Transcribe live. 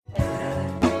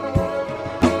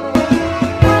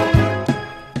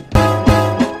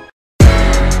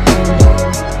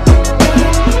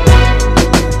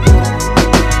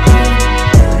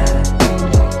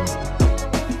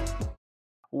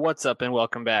What's up, and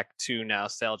welcome back to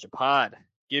Nostalgia Pod,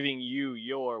 giving you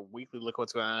your weekly look at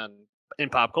what's going on in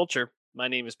pop culture. My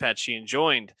name is Pat Sheehan,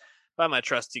 joined by my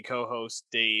trusty co-host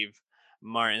Dave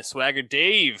Martin Swagger.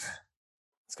 Dave,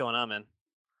 what's going on, man?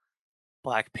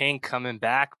 Blackpink coming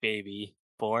back, baby.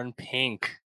 Born Pink.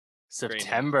 Great name.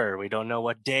 September. We don't know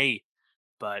what date,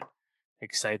 but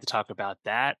excited to talk about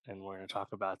that. And we're going to talk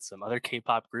about some other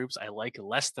K-pop groups I like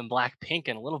less than Blackpink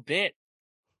in a little bit.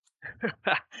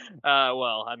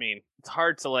 Well, I mean, it's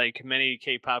hard to like many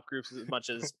K-pop groups as much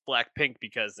as Blackpink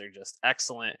because they're just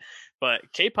excellent. But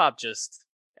K-pop just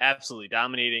absolutely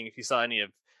dominating. If you saw any of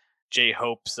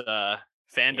J-Hope's fandom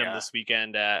Yeah. this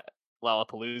weekend at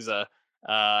Lollapalooza,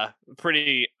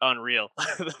 pretty unreal.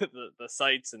 The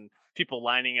sights and people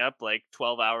lining up like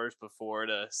 12 hours before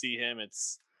to see him.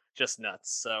 It's just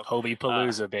nuts. So Hobie uh,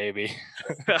 Palooza, baby.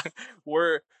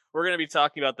 we're gonna be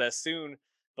talking about that soon.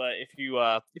 But if you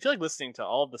like listening to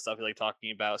all of the stuff you like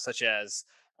talking about, such as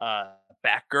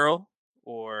Batgirl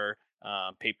or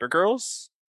Paper Girls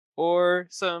or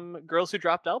some girls who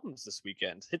dropped albums this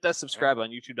weekend, hit that subscribe on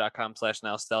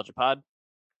youtube.com/nostalgiapod.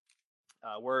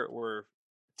 We're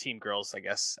team girls, I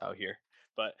guess, out here.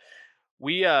 But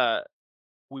we uh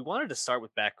we wanted to start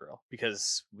with Batgirl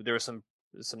because there was some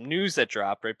news that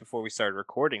dropped right before we started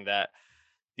recording that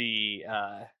the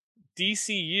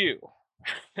DCU,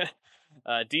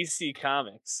 DC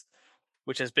Comics,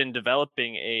 which has been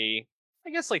developing I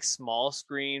guess, like small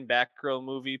screen Batgirl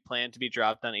movie planned to be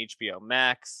dropped on HBO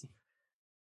Max,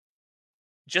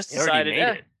 just They already decided,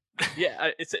 made it. yeah,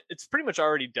 it's pretty much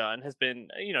already done. Has been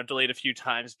delayed a few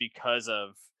times because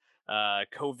of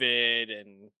COVID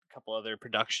and a couple other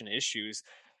production issues.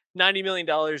 $90 million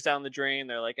down the drain.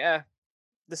 They're like,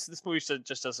 this movie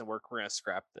just doesn't work. We're gonna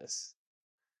scrap this.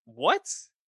 What?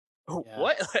 Yeah.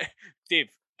 What? Dave,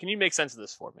 can you make sense of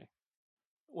this for me?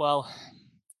 Well,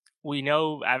 we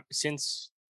know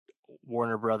since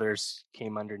Warner Brothers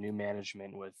came under new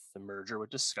management with the merger with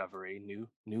Discovery, new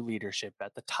leadership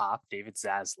at the top, David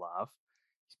Zaslav.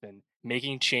 He's been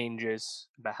making changes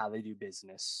about how they do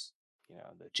business.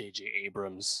 The J.J.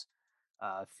 Abrams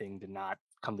thing did not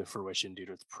come to fruition due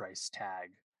to its price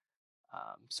tag.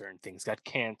 Certain things got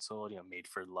canceled. Made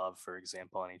for Love, for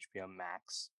example, on HBO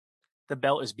Max. The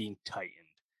belt is being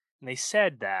tightened, and they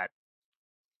said that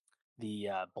the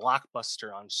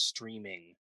blockbuster on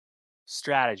streaming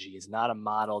strategy is not a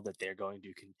model that they're going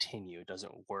to continue. It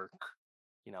doesn't work,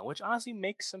 which honestly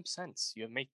makes some sense. You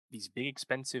make these big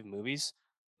expensive movies,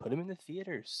 put them in the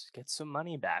theaters, get some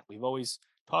money back. We've always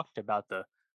talked about the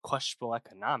questionable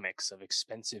economics of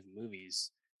expensive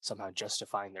movies somehow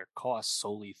justifying their costs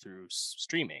solely through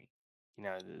streaming.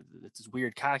 It's this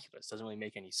weird calculus, doesn't really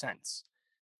make any sense.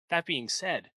 That being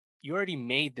said, you already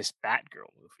made this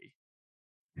Batgirl movie.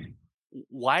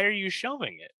 Why are you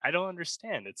shelving it? I don't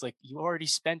understand. It's like you already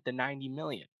spent the 90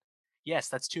 million. Yes,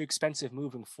 that's too expensive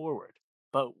moving forward.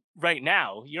 But right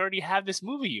now, you already have this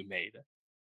movie you made.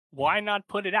 Why not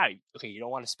put it out? Okay, you don't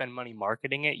want to spend money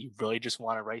marketing it. You really just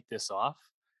want to write this off.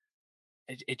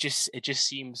 It just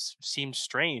seems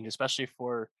strange, especially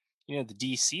for the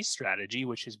DC strategy,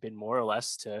 which has been more or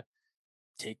less to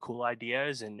take cool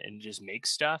ideas and just make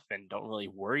stuff and don't really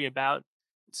worry about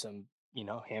some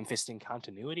ham-fisting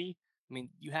continuity. I mean,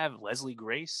 you have Leslie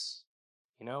Grace,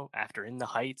 after In the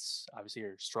Heights, obviously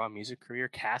her strong music career,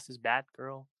 cast as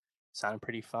Batgirl, sounded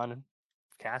pretty fun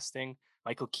casting.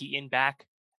 Michael Keaton back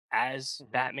as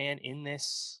Mhm. Batman in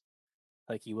this,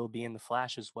 like he will be in the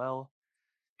Flash as well.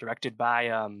 Directed by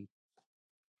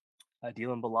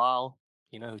Dylan Bilal,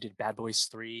 who did Bad Boys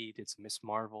 3, did some Miss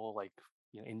Marvel, like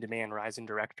in demand rising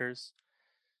directors.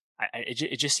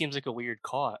 It just seems like a weird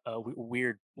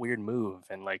move,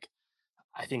 and like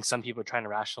I think some people are trying to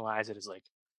rationalize it as like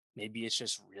maybe it's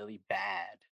just really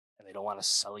bad and they don't want to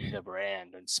sully the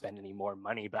brand and spend any more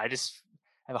money. But I just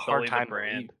have a hard Sully the time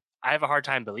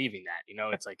brand. believing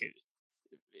that. It's like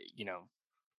you know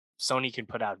Sony can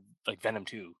put out like Venom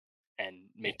 2 and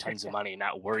make tons of money and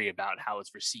not worry about how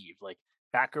it's received. Like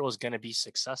Batgirl is gonna be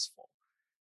successful.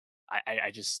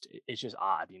 I just it's just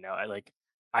odd.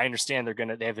 I understand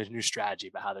they have a new strategy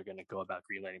about how they're gonna go about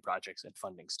greenlighting projects and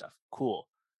funding stuff. Cool,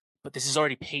 but this is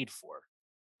already paid for,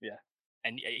 Yeah.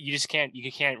 and you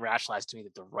can't rationalize to me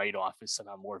that the write off is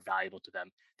somehow more valuable to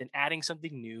them than adding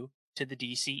something new to the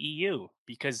DCEU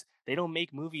because they don't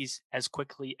make movies as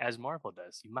quickly as Marvel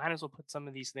does. You might as well put some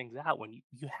of these things out when you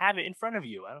have it in front of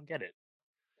you. I don't get it.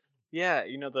 Yeah,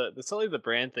 the Sully the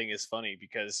brand thing is funny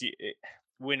because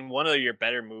when one of your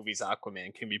better movies,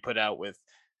 Aquaman, can be put out with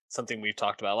something we've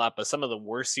talked about a lot, but some of the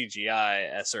worst CGI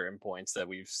at certain points that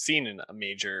we've seen in a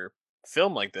major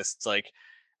film like this, it's like,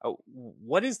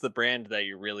 what is the brand that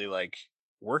you're really like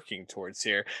working towards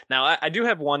here. Now, I do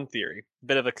have one theory,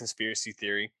 bit of a conspiracy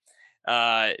theory.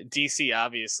 DC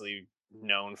obviously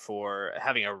known for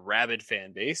having a rabid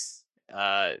fan base,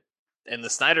 and the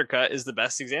Snyder Cut is the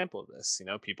best example of this. You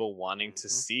know, people wanting to Hmm.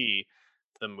 see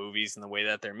the movies and the way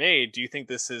that they're made. Do you think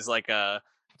this is like a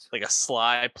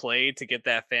sly play to get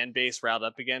that fan base riled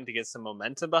up again to get some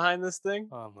momentum behind this thing?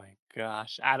 Oh my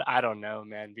gosh, I don't know,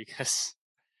 man, because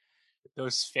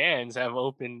those fans have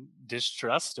open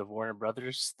distrust of Warner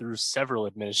Brothers through several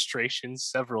administrations,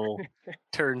 several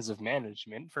turns of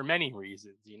management for many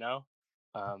reasons.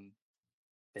 Um,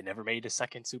 they never made a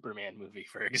second Superman movie,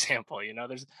 for example.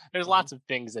 There's Hmm. lots of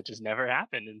things that just never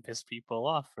happened and piss people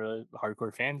off for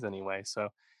hardcore fans anyway. So,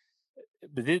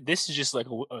 but this is just like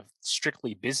a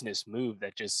strictly business move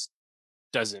that just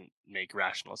doesn't make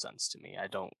rational sense to me. I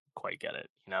don't quite get it.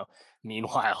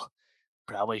 Meanwhile,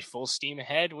 probably full steam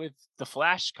ahead with The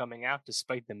Flash coming out,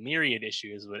 despite the myriad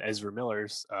issues with Ezra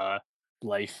Miller's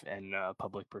life and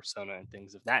public persona and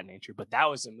things of that nature. But that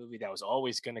was a movie that was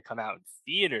always going to come out in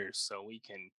theaters, so we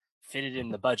can fit it in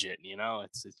the budget.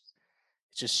 It's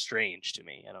just strange to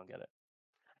me. I don't get it.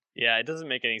 Yeah, it doesn't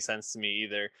make any sense to me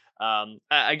either.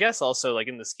 I guess also like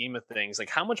in the scheme of things, like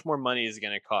how much more money is it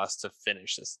going to cost to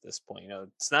finish this at this point? You know,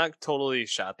 it's not totally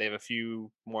shot. They have a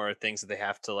few more things that they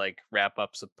have to like wrap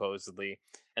up supposedly,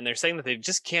 and they're saying that they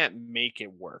just can't make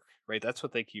it work. Right? That's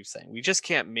what they keep saying. We just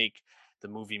can't make the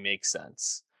movie make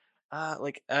sense.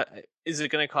 Is it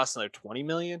going to cost another 20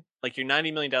 million? Like you're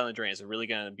 90 million down the drain. Is it really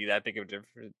going to be that big of a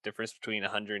difference between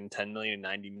 110 million and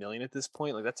 90 million at this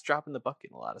point? Like that's dropping the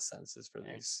bucket in a lot of senses for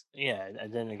And these yeah,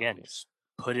 and then again, companies. just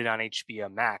put it on HBO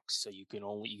Max so you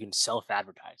can self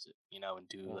advertise it, and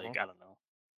do Hmm. like I don't know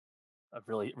a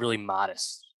really really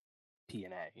modest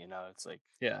P&A. It's like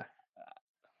Yeah,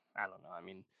 I don't know. I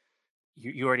mean,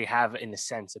 you already have in a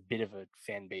sense a bit of a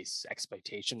fan base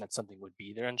expectation that something would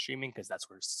be there on streaming because that's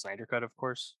where Snyder Cut, of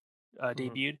course, hmm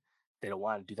debuted. They don't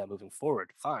want to do that moving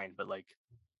forward. Fine, but like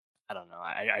I don't know.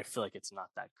 I feel like it's not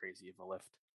that crazy of a lift.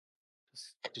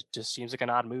 Just seems like an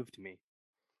odd move to me.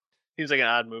 seems like an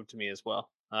odd move to me as well.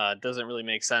 It doesn't really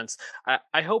make sense.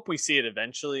 I hope we see it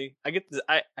eventually.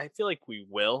 I feel like we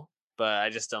will, but I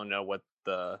just don't know what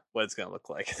it's gonna look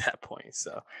like at that point.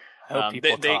 So, I hope they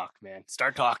people they talk, man.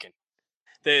 Start talking.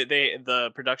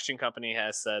 the production company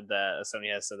has said that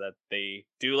Sony has said that they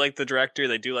do like the director,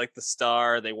 they do like the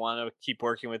star, they want to keep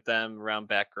working with them around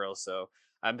Batgirl. So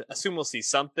I assume we'll see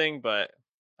something, but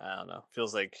I don't know.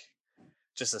 Feels like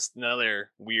just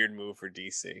another weird move for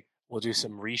DC. We'll do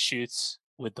some reshoots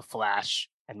with the Flash,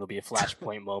 and there'll be a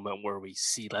Flashpoint moment where we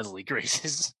see Leslie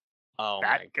Grace's Oh my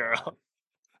Batgirl. god.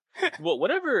 Well,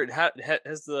 whatever.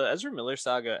 Has the Ezra Miller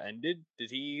saga ended?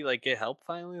 Did he like get help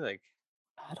finally? Like,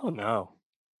 I don't know.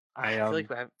 I I feel like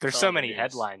we haven't there's saw so the many news.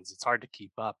 headlines, it's hard to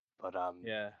keep up, but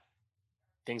Yeah,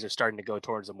 things are starting to go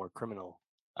towards a more criminal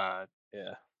uh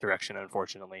yeah, direction,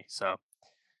 unfortunately. So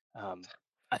um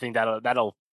I think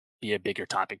that'll be a bigger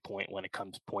topic point when it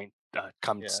comes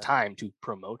yeah. time to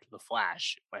promote the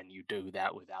Flash when you do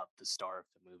that without the star of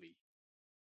the movie,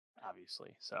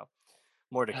 obviously. So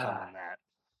more to come on that.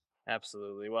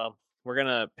 Absolutely. Well, we're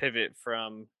gonna pivot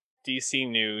from DC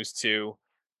news to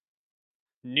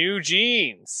New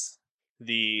Jeans,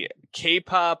 the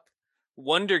K-pop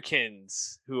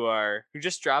wonderkins who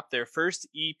just dropped their first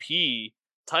EP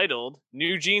titled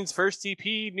 "New Jeans" first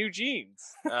EP, New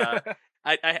Jeans.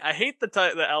 I hate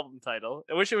the album title.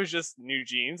 I wish it was just New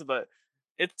Jeans, but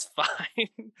it's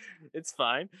fine. It's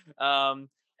fine.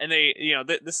 And they,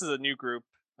 this is a new group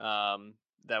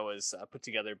that was put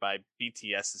together by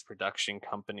BTS's production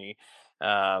company,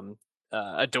 um,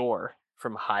 Adore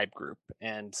from Hybe Group,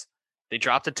 and they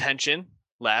dropped Attention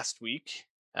last week.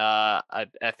 I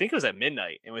think it was at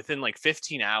midnight, and within like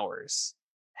 15 hours,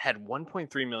 had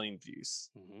 1.3 million views.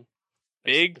 Hmm.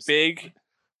 Big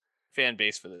fan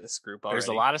base for this group There's a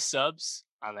already. lot of subs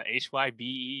on the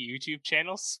HYBE YouTube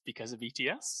channels because of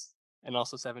BTS and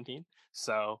also 17.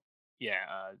 So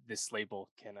yeah, this label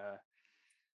can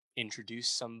introduce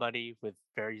somebody with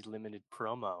very limited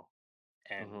promo,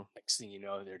 and Hmm. next thing you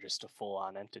know, they're just a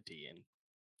full-on entity. And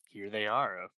here they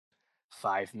are, a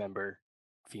five-member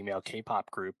female K-pop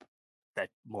group that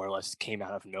more or less came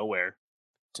out of nowhere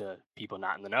to people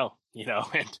not in the know.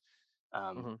 And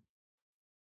um, Hmm.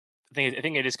 I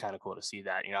think it is kind of cool to see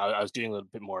that. I was doing a little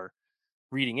bit more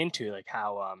reading into like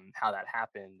how that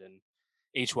happened, and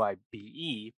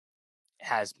HYBE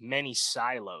has many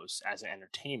silos as an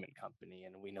entertainment company,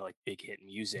 and we know like Big Hit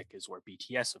Music is where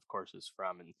BTS of course is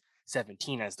from, and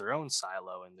 17 has their own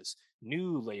silo, and this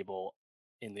new label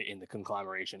in the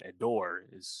conglomeration Adore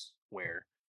is where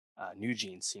New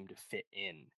Jeans seem to fit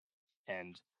in.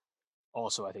 And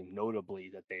also I think notably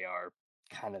that they are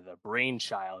kind of the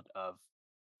brainchild of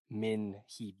Min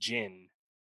Hee Jin,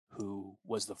 who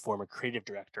was the former creative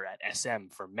director at SM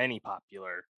for many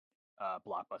popular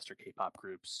blockbuster K-pop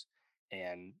groups,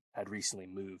 and had recently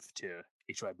moved to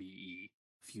HYBE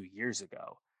a few years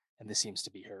ago. And this seems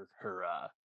to be her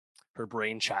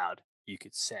brainchild, you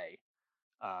could say.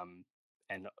 Um,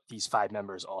 and these five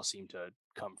members all seem to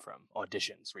come from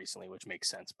auditions recently, which makes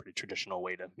sense. Pretty traditional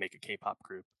way to make a K-pop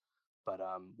group. But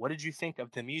what did you think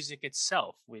of the music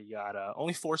itself? We got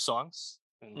only four songs,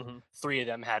 and Hmm. three of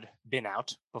them had been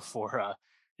out before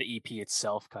the EP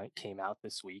itself came out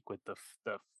this week, with the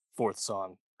fourth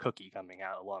song "Cookie" coming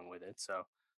out along with it. So,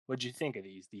 what did you think of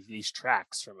these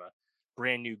tracks from a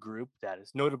brand new group that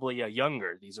is notably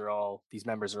younger? These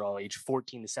members are all age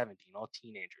 14 to 17, all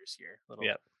teenagers here. Little,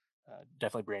 Yeah.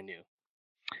 definitely brand new.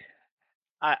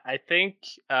 I think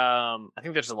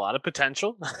there's a lot of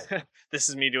potential. This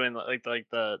is me doing like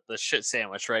the shit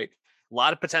sandwich, right? A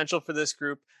lot of potential for this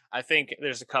group. I think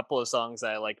there's a couple of songs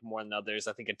that I like more than others.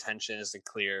 I think Attention is a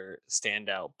clear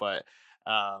standout, but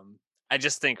um I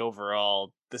just think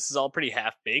overall this is all pretty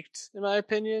half baked in my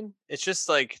opinion. It's just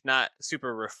like not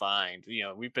super refined.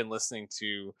 We've been listening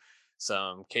to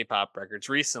some K-pop records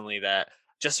recently that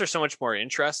just are so much more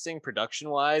interesting production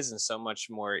wise and so much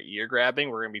more ear grabbing.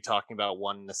 We're going to be talking about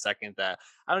one in a second that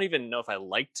I don't even know if I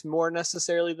liked more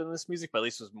necessarily than this music, but at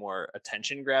least was more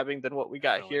attention grabbing than what we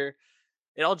got Definitely. here.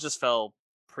 It all just felt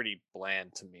pretty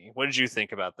bland to me. What did you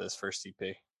think about this first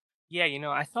EP? Yeah,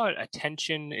 I thought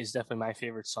Attention is definitely my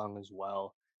favorite song as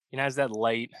well. It has that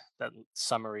light, that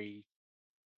summery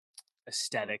Mm.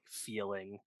 aesthetic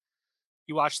feeling.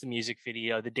 You watch the music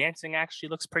video, the dancing actually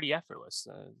looks pretty effortless.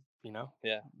 You know,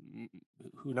 Yeah. M-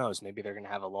 who knows? Maybe they're gonna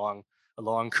have a long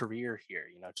career here.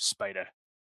 Despite a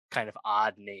kind of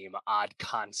odd name, odd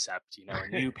concept. A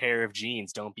new pair of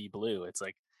jeans, don't be blue. It's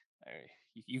like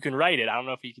you can write it. I don't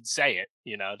know if you can say it.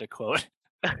 To quote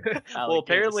Well, Alec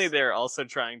apparently Guinness. they're also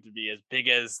trying to be as big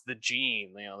as the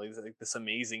gene. It's like this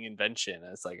amazing invention.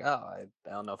 And it's like, oh, I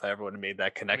don't know if I ever would have made that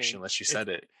I connection mean, unless you it's said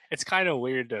it. it's kind of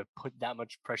weird to put that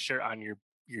much pressure on your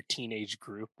teenage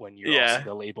group when you're also Yeah.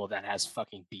 the label that has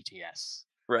fucking BTS,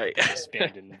 the Right. biggest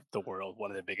band in the world,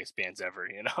 one of the biggest bands ever.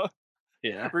 Yeah.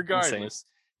 Insane. Regardless,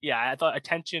 yeah, I thought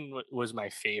Attention was my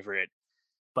favorite,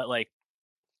 but like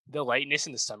the lightness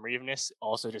and the summariveness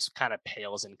also just kind of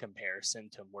pales in comparison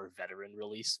to more veteran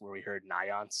release where we heard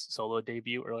Nyan's solo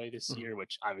debut earlier this Mhm. year,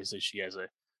 which obviously she has a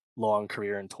long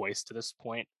career in Toys to this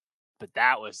point. But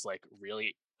that was like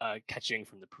really catching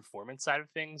from the performance side of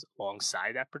things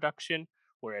alongside that production.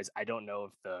 Whereas I don't know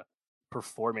if the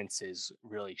performances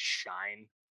really shine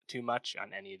too much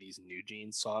on any of these New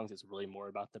Jeans songs. It's really more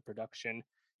about the production.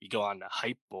 You go on to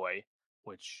Hype Boy,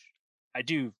 which I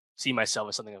do see myself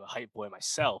as something of a hype boy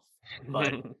myself,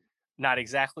 but not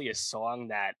exactly a song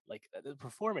that like the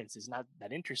performance is not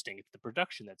that interesting. It's the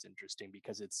production that's interesting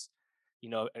because it's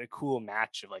a cool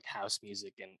match of like house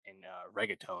music and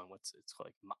reggaeton. What's it's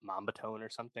called, like Mamba tone or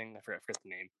something. I forget the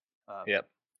name. Um, Yep.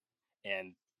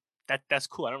 and that's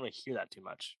cool. I don't really hear that too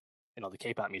much in all the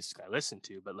K-pop music I listen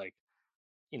to, but like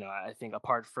I think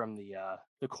apart from the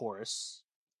chorus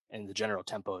and the general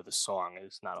tempo of the song,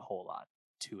 there's not a whole lot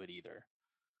to it either.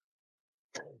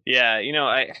 Yeah,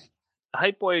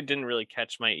 Hype Boy didn't really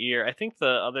catch my ear. I think the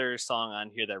other song on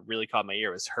here that really caught my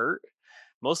ear was Hurt,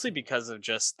 mostly Mhm. because of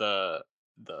just the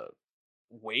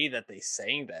way that they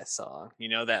sang that song.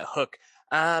 That hook,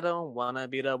 I don't wanna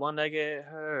be the one to get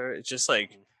hurt. It's just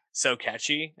like Mhm. so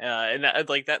catchy. And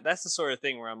like that's the sort of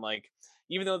thing where I'm like,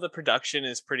 even though the production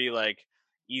is pretty like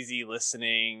easy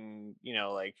listening,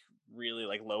 like really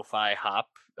like lo-fi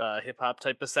hip hop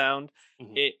type of sound,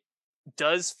 Mhm. it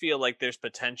does feel like there's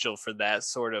potential for that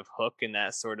sort of hook and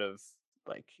that sort of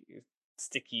like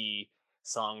sticky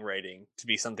songwriting to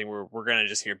be something where we're gonna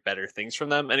just hear better things from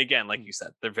them. And again, like Mhm. you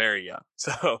said, they're very young.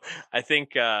 So I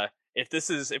think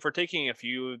if we're taking a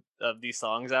few of these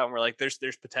songs out and we're like, there's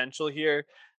potential here,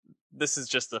 this is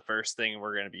just the first thing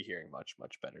we're gonna be hearing much,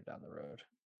 much better down the road.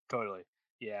 Totally.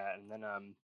 Yeah, and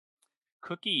then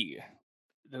Cookie,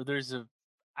 there's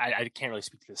I can't really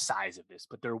speak to the size of this,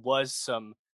 but there was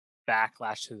some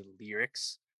backlash to the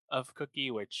lyrics of Cookie,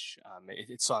 which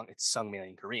it's sung mainly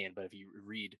in Korean, but if you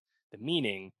read the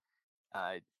meaning,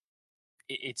 uh,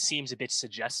 it seems a bit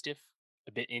suggestive,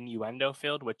 a bit innuendo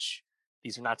filled, which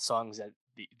these are not songs that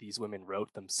these women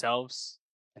wrote themselves,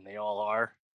 and they all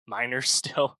are minors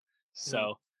still. Mhm.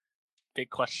 So bit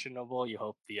questionable. You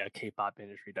hope the K-pop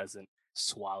industry doesn't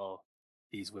swallow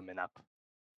these women up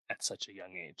at such a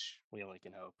young age. We only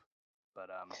can hope. But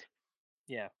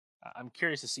yeah, I'm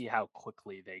curious to see how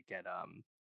quickly they get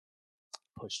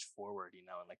pushed forward, and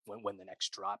like when the next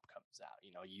drop comes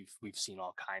out, we've seen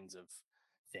all kinds of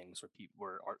things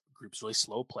where art groups really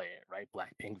slow play it, right?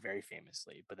 Blackpink very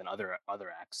famously, but then other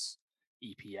acts,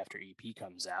 EP after EP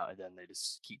comes out, and then they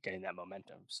just keep getting that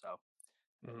momentum. So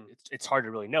Mhm. it's hard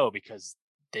to really know because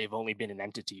they've only been an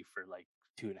entity for like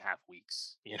 2.5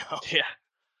 weeks, Yeah.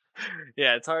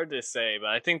 Yeah, it's hard to say, but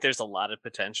I think there's a lot of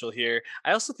potential here.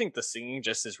 I also think the singing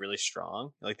just is really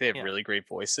strong. Like they have Yeah, really great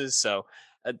voices, so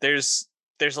there's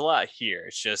a lot here.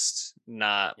 It's just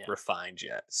not yeah. refined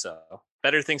yet. So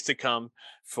better things to come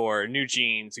for New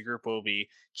Jeans, a group we'll be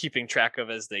keeping track of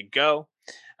as they go.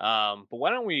 But why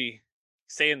don't we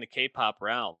stay in the K-pop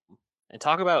realm and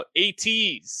talk about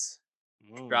ATs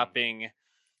Mm, dropping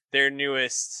their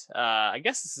newest? I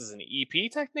guess this is an EP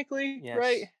technically,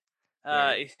 right? yes.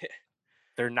 Uh, Their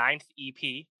their ninth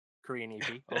EP, Korean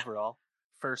EP overall,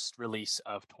 first release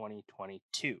of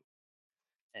 2022.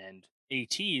 And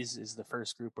ATEEZ is the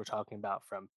first group we're talking about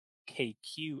from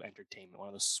KQ Entertainment, one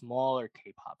of the smaller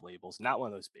K-pop labels, not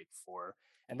one of those big four.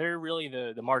 And they're really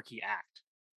the marquee act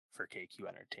for KQ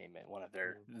Entertainment, one of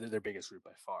their biggest group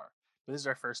by far. But this is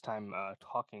our first time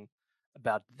talking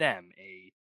about them,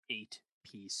 a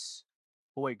 8-piece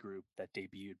boy group that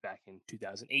debuted back in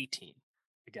 2018.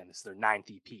 Again, this is their ninth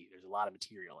EP. There's a lot of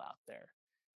material out there,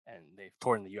 and they've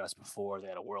toured in the U.S. before. They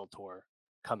had a world tour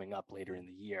coming up later in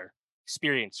the year.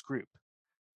 Experienced group,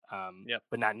 Yep.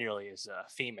 but not nearly as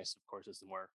famous, of course, as the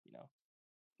more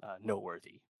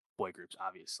noteworthy boy groups,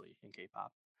 obviously in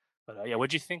K-pop. But yeah,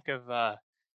 what'd you think of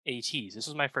ATEEZ? This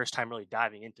was my first time really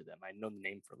diving into them. I'd known the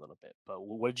name for a little bit, but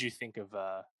what did you think of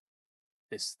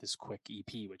this quick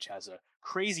EP, which has a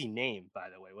crazy name, by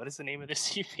the way? What is the name of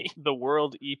this EP? The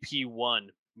World EP1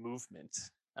 movement.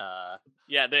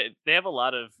 Yeah, they have a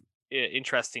lot of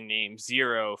interesting names.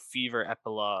 Zero Fever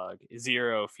Epilogue,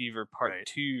 Zero Fever Part Right.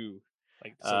 2.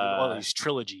 Like so all Uh, these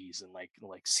trilogies and like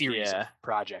series of yeah,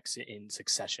 projects in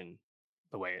succession,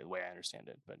 the way I understand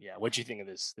it. But yeah, what do you think of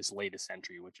this latest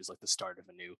entry, which is like the start of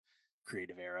a new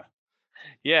creative era?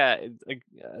 yeah.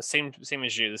 Same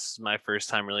as you. This is my first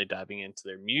time really diving into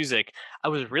their music. I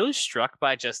was really struck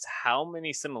by just how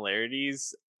many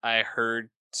similarities I heard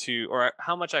or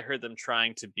how much I heard them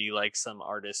trying to be like some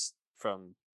artists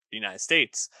from the United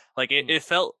States. Like Hmm. it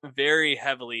felt very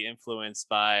heavily influenced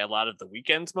by a lot of the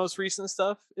Weeknd's most recent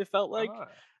stuff. It felt like,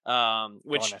 Ah, Dawn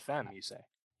which FM, you say?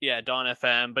 yeah, Dawn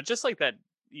FM, but just like that,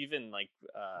 even like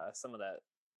some of that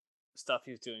stuff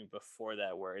he was doing before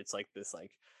that, where it's like this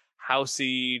like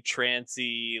housey,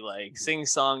 trancy, like Mhm. sing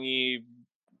songy,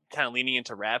 kind of leaning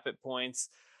into rap at points.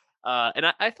 And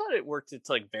I thought it worked to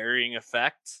like varying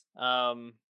effect.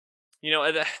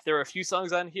 There were a few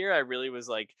songs on here I really was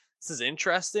like, this is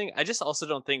interesting. I just also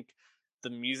don't think the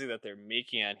music that they're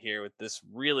making on here with this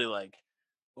really like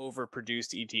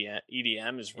overproduced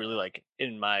EDM is really Yeah. like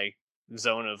in my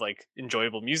zone of like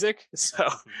enjoyable music. So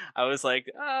Mhm. I was like,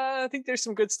 I think there's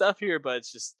some good stuff here, but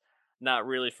it's just not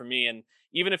really for me. And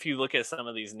even if you look at some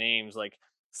of these names like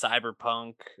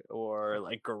Cyberpunk or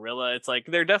like Gorilla, it's like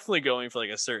they're definitely going for like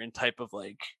a certain type of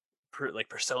like like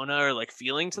persona or like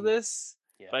feeling to Mhm. this.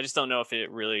 Yeah. But I just don't know if it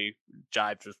really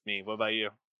jived with me. What about you?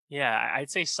 Yeah,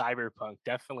 I'd say Cyberpunk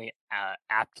definitely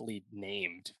aptly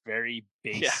named. Very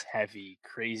Yeah. bass heavy,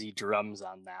 crazy drums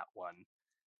on that one.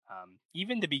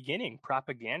 Even the beginning,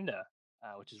 Propaganda,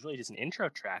 which is really just an intro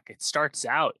track, it starts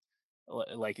out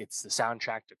like it's the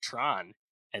soundtrack to Tron,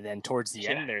 and then towards the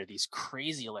Yeah. end there, these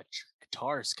crazy electric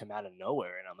guitars come out of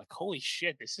nowhere, and I'm like, holy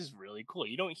shit, this is really cool.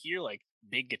 You don't hear like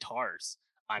big guitars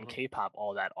on Mhm. K-pop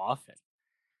all that often.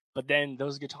 But then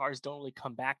those guitars don't really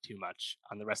come back too much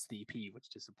on the rest of the EP, which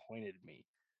disappointed me.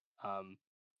 Um,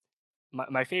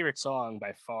 my favorite song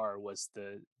by far was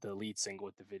the lead single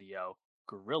with the video,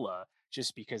 Gorilla,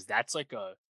 just because that's like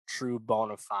a true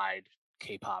bona fide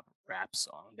K-pop rap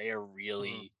song. They are Mhm.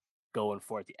 really going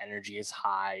for it. The energy is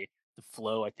high. The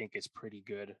flow, I think, is pretty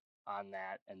good on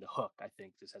that, and the hook, I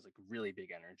think, just has like really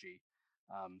big energy.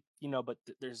 But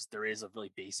there is a really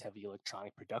bass heavy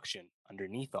electronic production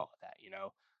underneath all of that.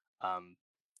 Um,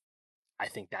 I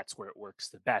think that's where it works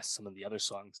the best. Some of the other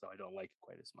songs, though, I don't like it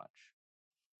quite as much.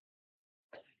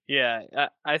 Yeah,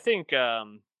 I think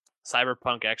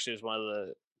Cyberpunk actually is one of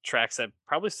the tracks that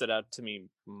probably stood out to me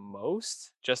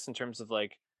most, just in terms of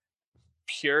like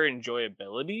pure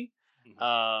enjoyability. Mhm.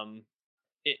 Um,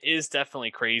 it is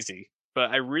definitely crazy,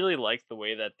 but I really like the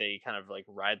way that they kind of like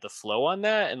ride the flow on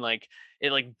that, and like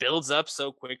it like builds up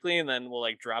so quickly, and then will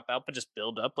like drop out, but just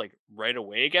build up like right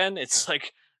away again. It's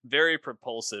like very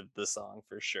propulsive. The song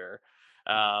for sure.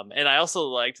 And I also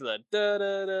liked the da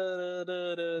da da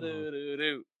da da Mhm.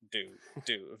 da do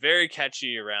do very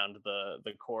catchy around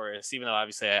the chorus, even though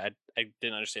obviously I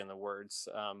didn't understand the words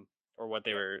or what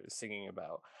they Yeah. were singing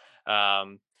about.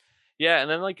 Um, yeah, and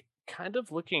then like kind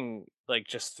of looking like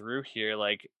just through here,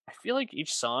 like I feel like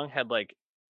each song had like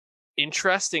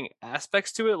interesting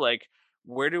aspects to it. Like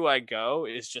where do I go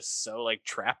is just so like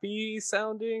trappy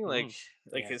sounding, Mm.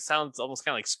 like Yeah. it sounds almost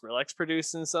kind of like Skrillex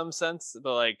produced in some sense,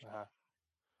 but like Uh-huh.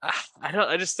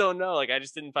 I just don't know. Like I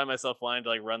just didn't find myself wanting to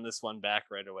like run this one back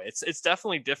right away. It's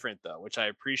definitely different though, which I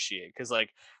appreciate cuz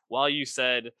like while you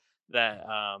said that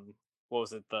what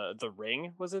was it, the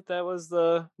Ring was it that was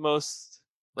the most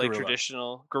like Gorilla.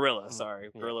 traditional Gorilla, Mm.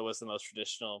 sorry. Yeah. Gorilla was the most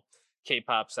traditional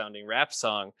K-pop sounding rap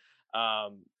song.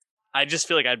 Um I just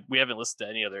feel like we haven't listened to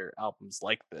any other albums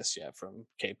like this yet from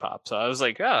K-pop. So I was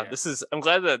like, "Ah, Yeah. this is I'm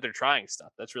glad that they're trying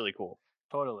stuff. That's really cool."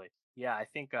 Totally. Yeah, I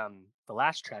think the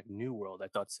last track, New World, I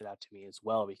thought stood out to me as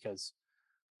well because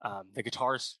the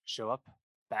guitars show up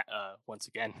back once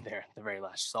again there the very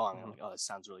last song. And I'm Mhm. like, oh, this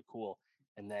sounds really cool.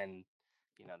 And then,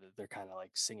 they're kind of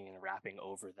like singing and rapping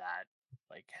over that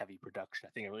like heavy production.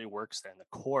 I think it really works there. And the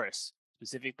chorus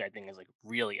specifically, I think, is like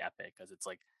really epic because it's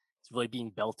like it's really being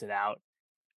belted out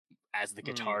as the Mm.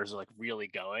 guitars are like really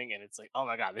going, and it's like, oh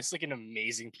my god, this is like an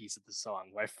amazing piece of the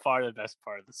song, by far the best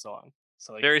part of the song.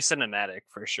 So like, Very cinematic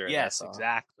for sure that yes, song.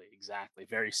 exactly, exactly,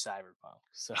 very cyberpunk.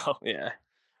 So Yeah.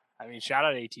 I mean, shout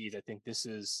out ATs. I think this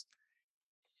is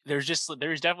there's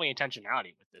definitely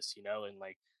intentionality with this, and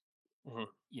like Mhm.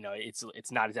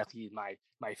 it's not exactly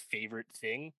my favorite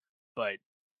thing, but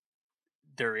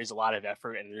there is a lot of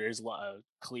effort and there is a lot of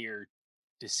clear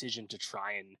decision to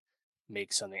try and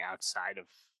make something outside of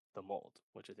the mold,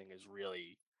 which I think is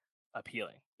really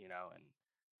appealing, and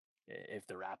if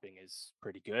the rapping is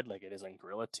pretty good, like it is on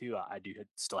Gorilla too, I do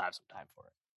still have some time for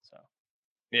it. So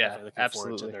Yeah, definitely looking forward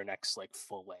to absolutely. their next like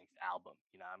full length album.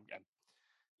 I'm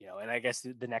and I guess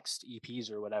the next EPs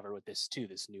or whatever with this too,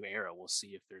 this new era, we'll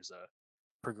see if there's a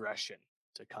progression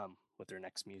to come with their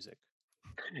next music.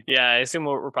 Yeah, I assume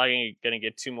we're probably going to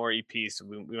get two more EPs. So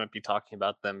we might be talking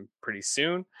about them pretty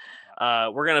soon. Yeah.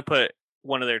 We're going to put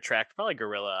one of their tracks, probably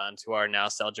Gorilla, onto our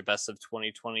Nostalgia Best of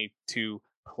 2022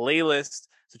 playlist.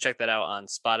 So check that out on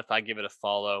Spotify. Give it a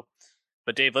follow.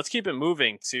 But Dave, let's keep it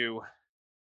moving to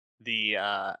the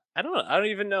I don't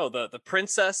even know, the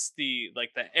princess, the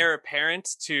like the heir apparent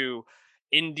to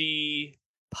indie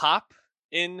pop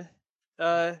in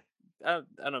uh I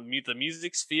don't know, the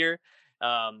music sphere.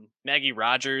 Maggie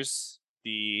Rogers,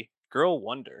 the girl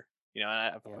Wonder.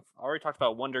 I've Yep. already talked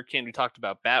about Wonderkind. We talked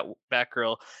about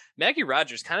Batgirl. Maggie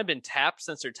Rogers kind of been tapped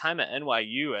since her time at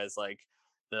NYU as like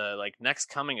the like next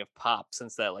coming of pop,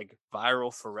 since that like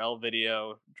viral Pharrell video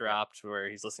Yep. dropped where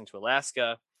he's listening to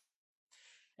Alaska.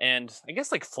 And I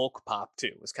guess like folk pop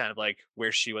too was kind of like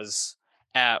where she was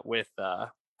at with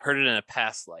Heard It in a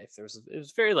Past Life. It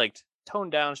was very like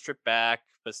toned down, stripped back,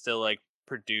 but still like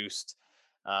produced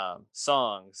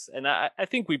songs. And I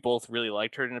think we both really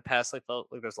liked Heard It in a Past Life. Felt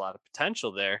like there's a lot of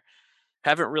potential there.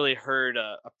 Haven't really heard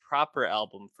a proper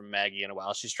album from Maggie in a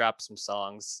while. She's dropped some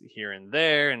songs here and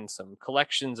there and some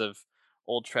collections of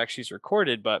old tracks she's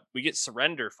recorded, but we get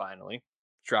Surrender finally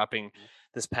dropping Mhm.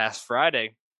 this past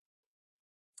Friday.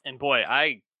 And boy,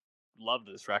 I love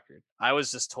this record. I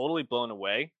was just totally blown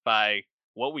away by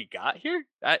what we got here.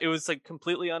 It was like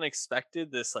completely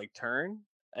unexpected, this like turn,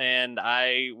 and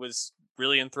I was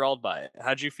really enthralled by it.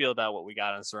 How'd you feel about what we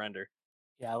got on Surrender?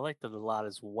 Yeah, I liked it a lot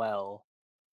as well.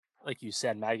 Like you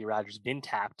said, Maggie Rogers been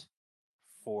tapped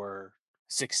for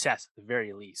success at the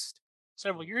very least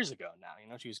several Mhm. years ago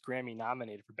now. She was Grammy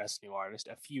nominated for Best New Artist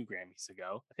a few Grammys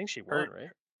ago. I think she won, Heard,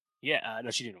 right? yeah, no,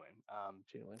 she didn't win.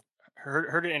 She didn't win.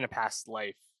 Heard It in a Past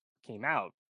Life came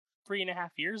out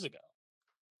 3.5 years ago.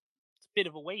 It's a bit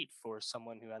of a wait for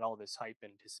someone who had all this hype,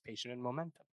 anticipation, and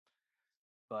momentum.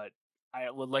 But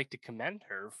I would like to commend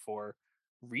her for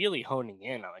really honing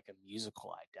in on like a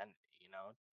musical identity.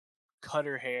 Cut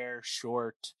her hair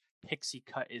short, pixie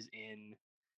cut is in.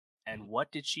 And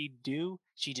what did she do?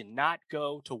 She did not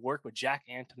go to work with Jack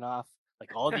Antonoff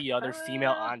like all the other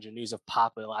female ingenues of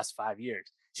pop in the last 5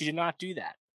 years. She did not do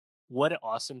that. What an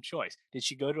awesome choice. Did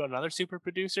she go to another super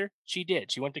producer? She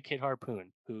did. She went to Kid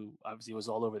Harpoon, who obviously was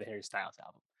all over the Harry Styles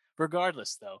album.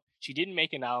 Regardless, though, she didn't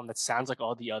make an album that sounds like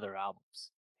all the other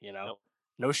albums. You know, Nope.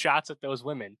 no shots at those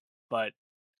women, but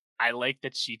I like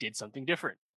that she did something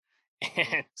different.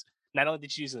 Mhm. And not only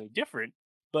did she do something different,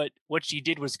 but what she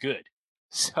did was good.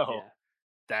 So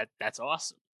Yeah. that's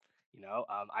awesome.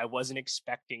 I wasn't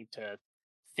expecting to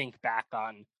think back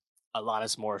on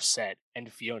Alanis Morissette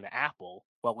and Fiona Apple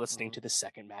while listening Mhm. to the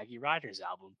second Maggie Rogers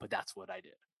album, but that's what I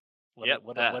did. Yep.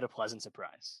 What a pleasant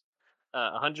surprise.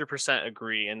 100%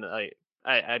 agree. And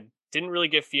I didn't really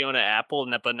get Fiona Apple,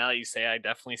 but now that you say, I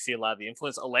definitely see a lot of the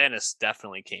influence. Alanis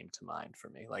definitely came to mind for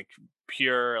me, like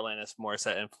pure Alanis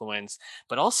Morissette influence,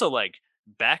 but also like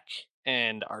Beck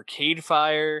and Arcade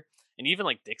Fire, and even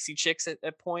like Dixie Chicks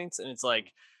at points. And it's Mhm.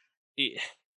 like it,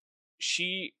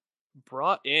 she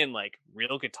brought in like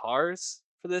real guitars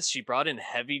for this. She brought in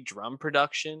heavy drum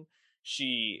production.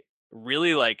 She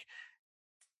really like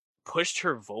pushed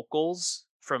her vocals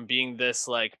from being this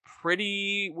like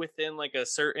pretty within like a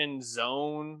certain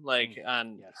zone like Mm,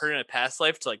 on her yes. in a past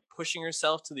life to like pushing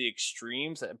herself to the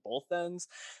extremes at both ends.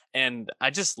 And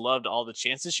I just loved all the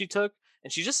chances she took,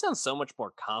 and she just sounds so much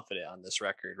more confident on this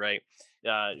record, right?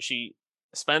 She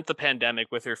spent the pandemic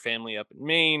with her family up in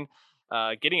Maine,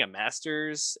 getting a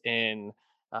master's in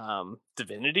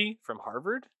divinity from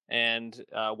Harvard, and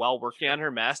while working on Sure.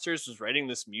 her master's was writing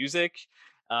this music.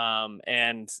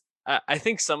 And I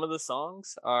think some of the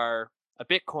songs are a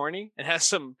bit corny and has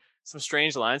some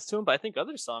strange lines to them, but I think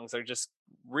other songs are just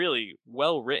really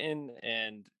well written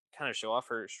and kind of show off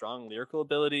her strong lyrical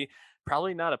ability.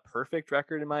 Probably not a perfect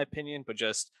record in my opinion, but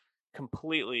just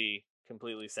completely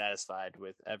satisfied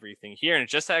with everything here. And it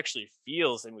just actually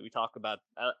feels, and we talk about,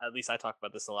 at least I talk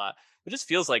about this a lot, it just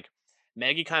feels like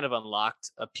Maggie kind of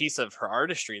unlocked a piece of her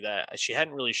artistry that she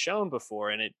hadn't really shown before,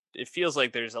 and it feels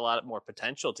like there's a lot more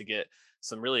potential to get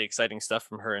some really exciting stuff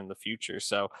from her in the future.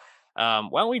 So, why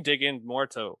don't we dig in more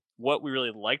to what we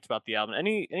really liked about the album?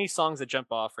 Any songs that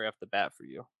jump off right off the bat for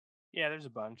you? Yeah, there's a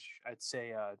bunch. I'd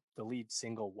say the lead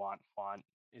single "Want Want"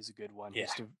 is a good one. Yeah.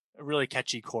 Just a really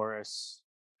catchy chorus.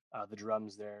 The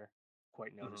drums there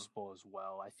quite Hmm. noticeable as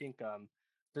well. I think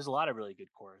there's a lot of really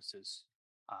good choruses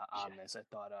Yeah. on this. I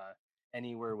thought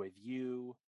 "Anywhere with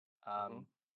You," Hmm. um,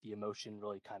 the emotion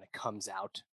really kind of comes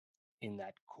out in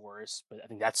that chorus. But I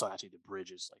think that song actually the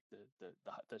bridge is like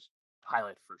the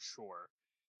highlight for sure.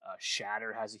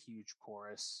 "Shatter" has a huge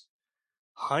chorus.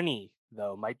 Honey,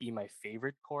 though, might be my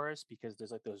favorite chorus because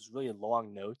there's like those really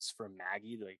long notes from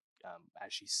Maggie, like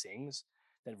as she sings,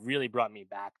 that really brought me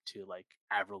back to like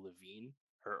Avril Lavigne,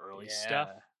 her early stuff,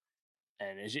 Yeah.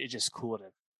 and it's just cool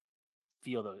to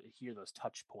hear those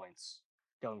touch points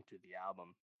going through the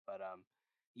album. But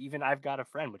even I've Got a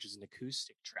Friend, which is an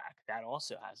acoustic track, that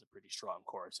also has a pretty strong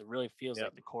chorus. It really feels Yep.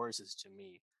 like the choruses to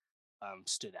me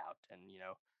stood out, and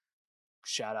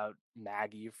shout out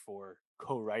Maggie for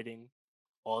co-writing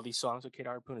all these songs with Kate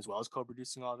Harpoon as well as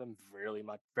co-producing all of them.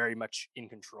 Very much in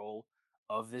control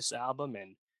of this album,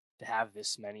 and to have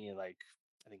this many like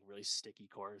I think really sticky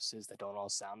choruses that don't all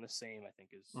sound the same, I think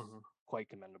is Hmm. quite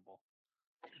commendable.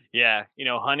 Yeah,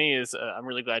 Honey is. I'm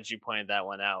really glad you pointed that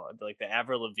one out. Like the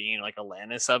Avril Lavigne, like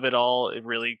Alanis of it all, it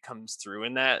really comes through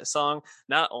in that song.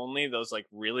 Not only those like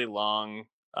really long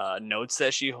notes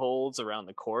that she holds around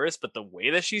the chorus, but the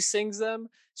way that she sings them,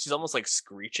 she's almost like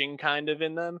screeching kind of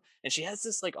in them, and she has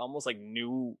this like almost like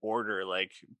new order,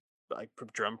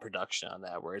 drum production on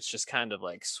that, where it's just kind of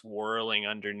like swirling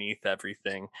underneath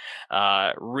everything.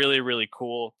 Really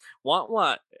cool.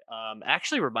 Want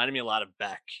actually reminded me a lot of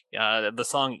Beck. The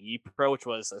song E Pro, which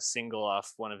was a single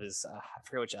off one of his, I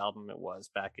forget which album it was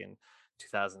back in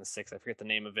 2006. I forget the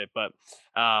name of it, but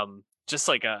just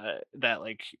like that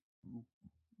like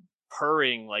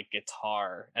purring like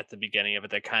guitar at the beginning of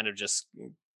it that kind of just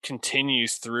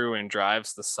continues through and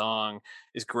drives the song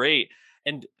is great.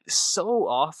 And so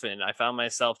often I found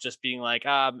myself just being like,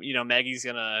 Maggie's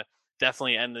gonna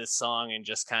definitely end this song in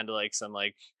just kind of like some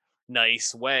like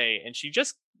nice way. And she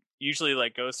just usually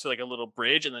like goes to like a little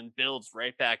bridge and then builds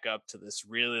right back up to this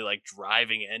really like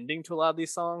driving ending to a lot of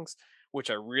these songs, which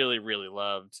I really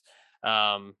loved.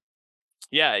 Um,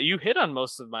 yeah, you hit on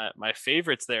most of my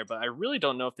favorites there, but I really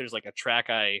don't know if there's like a track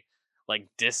I like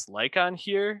dislike on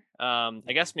here. I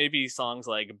Mhm. guess maybe songs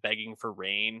like "Begging for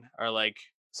Rain" are like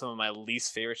some of my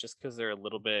least favorites, just because they're a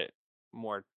little bit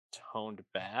more toned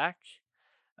back.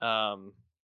 Um,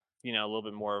 a little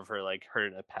bit more of her like her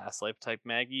in a past life type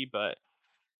Maggie, but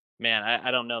man,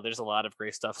 I don't know. There's a lot of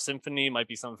great stuff. Symphony might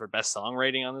be some of her best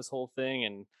songwriting on this whole thing,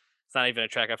 and it's not even a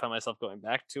track I find myself going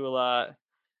back to a lot.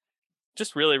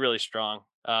 Just really strong.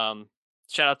 Shout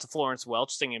out to Florence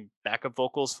Welch singing backup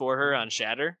vocals for her on Mm,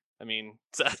 Shatter. I mean,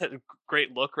 it's a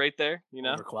great look right there,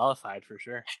 overqualified for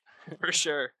sure. for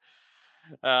sure.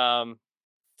 Um,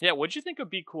 yeah, what'd you think of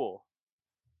Be Cool?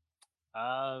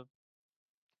 uh,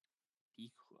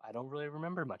 Be Cool. I don't really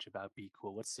remember much about Be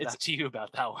Cool. What stood It's out to you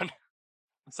about that one?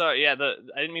 sorry, yeah,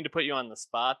 I didn't mean to put you on the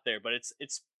spot there, but it's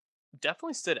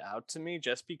definitely stood out to me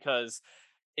just because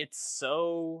it's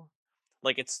so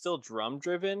like it's still drum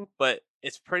driven, but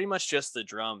it's pretty much just the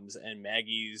drums and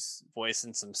Maggie's voice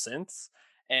and some synths.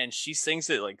 and she sings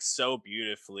it like so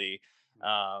beautifully.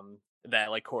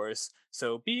 That like chorus,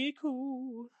 so be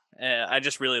cool. And I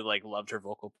just really like loved her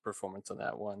vocal performance on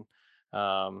that one.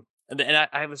 And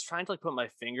I was trying to like put my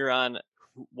finger on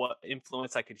what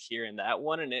influence I could hear in that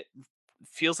one, and it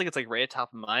feels like it's like right at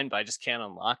top of mind, but I just can't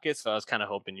unlock it. So I was kind of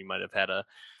hoping you might have had a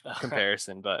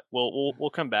comparison, but we'll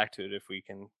come back to it if we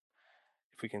can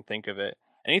think of it.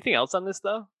 Anything else on this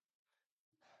though?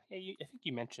 Yeah, I think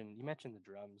you mentioned the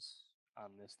drums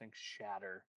on this thing.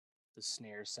 Shatter. The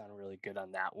snares sound really good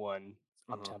on that one.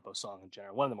 Up Hmm. tempo song in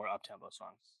general. One of the more up tempo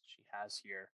songs she has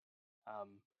here. Um,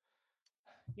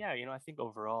 yeah, I think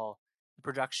overall the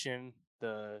production,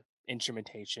 the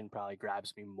instrumentation probably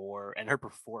grabs me more, and her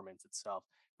performance itself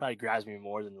probably grabs me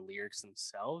more than the lyrics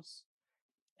themselves.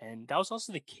 And that was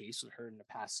also the case with her in the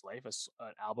past life,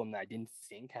 an album that I didn't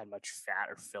think had much fat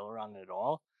or filler on it at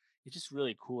all. It's just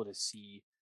really cool to see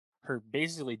her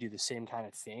basically do the same kind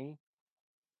of thing,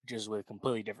 just with a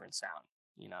completely different sound,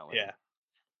 and Yeah.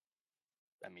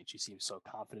 I mean, she seems so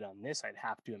confident on this. I'd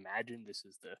have to imagine this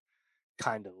is the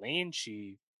kind of lane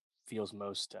she feels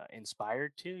most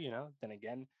inspired to, Then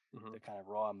again, Hmm. the kind of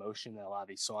raw emotion that a lot of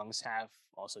these songs have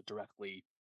also directly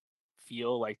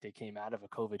feel like they came out of a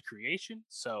COVID creation.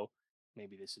 So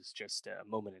maybe this is just a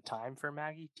moment in time for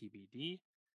Maggie, TBD,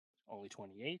 only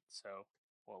 28. So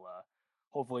we'll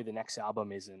hopefully the next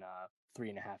album is in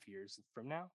 3.5 years from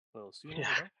now, a little sooner, we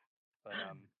Yeah. hope. But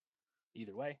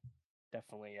either way,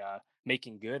 definitely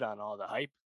making good on all the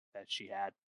hype that she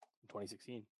had in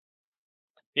 2016.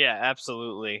 Yeah,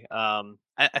 absolutely.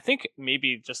 I think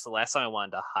maybe just the last thing I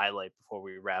wanted to highlight before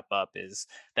we wrap up is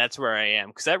That's Where I Am,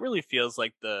 because that really feels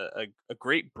like a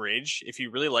great bridge. If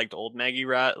you really liked old Maggie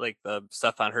like the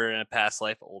stuff on Her in a Past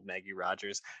Life, old Maggie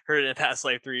Rogers, Her in a Past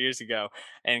Life 3 years ago,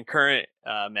 and current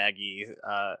Maggie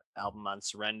album on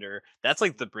Surrender, that's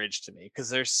like the bridge to me, because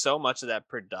there's so much of that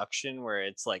production where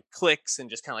it's like clicks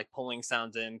and just kind of like pulling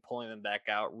sounds in, pulling them back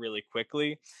out really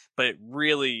quickly, but it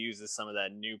really uses some of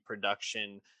that new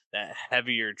production, that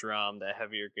heavier drum, that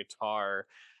heavier guitar,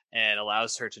 and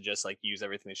allows her to just like use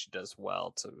everything that she does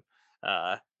well to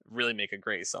uh, really make a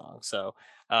great song. So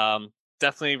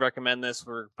definitely recommend this.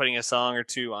 We're putting a song or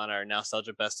two on our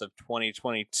nostalgia best of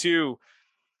 2022.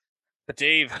 But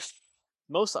Dave,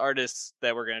 most artists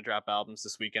that were going to drop albums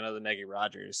this weekend, other than Maggie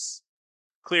Rogers,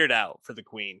 cleared out for the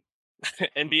Queen.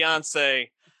 And Beyonce,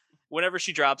 whenever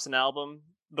she drops an album,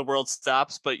 the world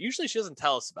stops, but usually she doesn't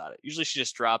tell us about it. Usually she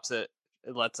just drops it.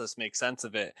 It lets us make sense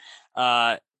of it.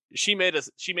 Uh, she made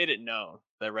it known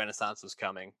that Renaissance was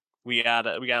coming. We got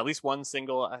at least one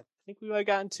single. I think we might have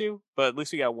gotten two, but at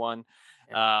least we got one.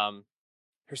 Yeah.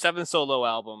 Her seventh solo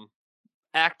album,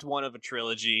 Act One of a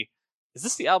trilogy. Is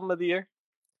this the album of the year?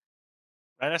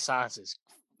 Renaissance is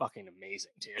fucking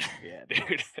amazing, dude. Yeah,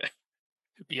 dude.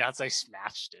 Beyonce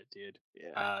smashed it, dude.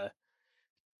 Yeah.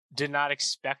 Did not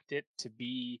expect it to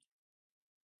be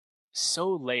so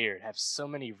layered, have so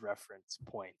many reference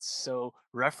points, so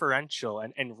referential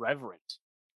and reverent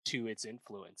to its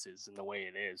influences and the way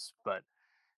it is. But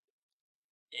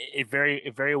it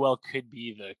very well could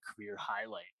be the career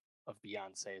highlight of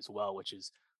Beyonce as well, which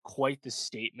is quite the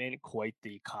statement, quite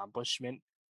the accomplishment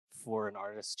for an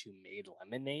artist who made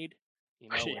Lemonade, Yeah.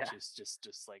 which is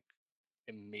just like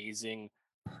amazing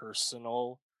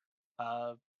personal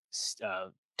uh,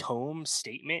 tome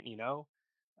statement.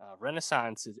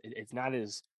 Renaissance it's not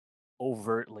as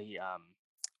overtly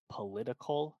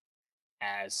political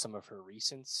as some of her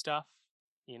recent stuff.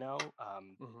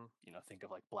 Hmm. Think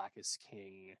of like Black is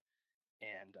King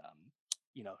and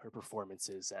her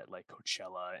performances at like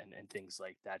Coachella and things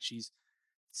like that. She's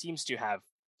seems to have,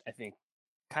 I think,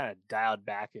 kind of dialed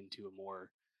back into a more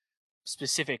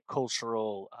specific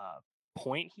cultural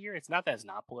point here. It's not that it's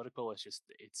not political. It's just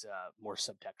it's more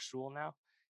subtextual now.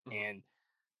 Hmm. And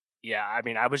yeah, I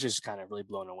mean, I was just kind of really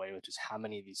blown away with just how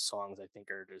many of these songs I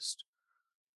think are just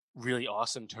really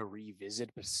awesome to revisit,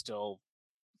 but still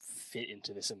fit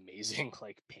into this amazing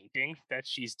like painting that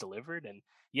she's delivered. And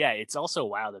yeah, it's also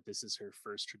wild that this is her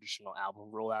first traditional album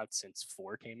rollout since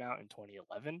Four came out in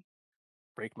 2011.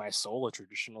 Break My Soul, a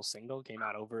traditional single, came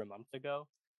out over a month ago.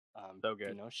 So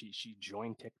good. She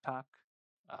joined TikTok.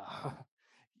 Uh,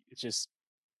 it's just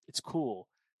it's cool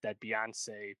that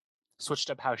Beyonce switched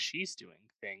up how she's doing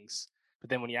things. But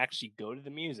then when you actually go to the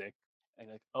music and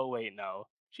like, oh wait, no,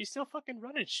 she's still fucking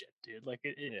running shit, dude. Like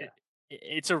Yeah.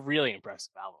 it's a really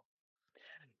impressive album.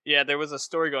 Yeah, there was a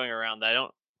story going around that I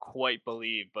don't quite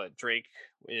believe, but Drake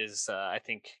is, I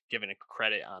think, given a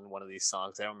credit on one of these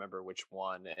songs. I don't remember which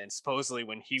one. And supposedly,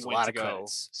 when he There's a went lot to of go,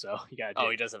 credits, so you gotta oh,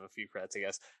 dig. he does have a few credits, I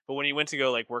guess. But when he went to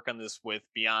go like work on this with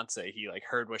Beyonce, he like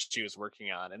heard what she was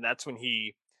working on, and that's when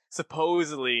he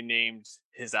supposedly named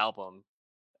his album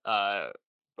uh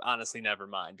Honestly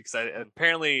Nevermind, because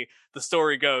apparently the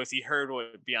story goes he heard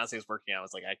what Beyonce was working on,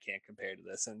 was like, I can't compare to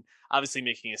this, and obviously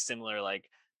making a similar like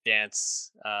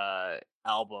dance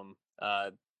album,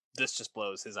 this just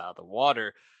blows his out of the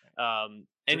water. And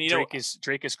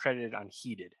Drake is credited on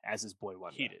Heated as his Boy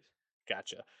Wonder. Heated,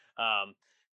 gotcha.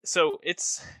 So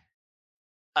it's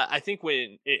I think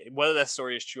whether that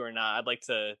story is true or not, I'd like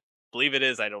to believe it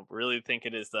is. I don't really think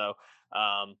it is though.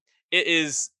 It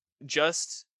is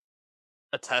just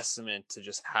a testament to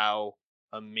just how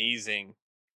amazing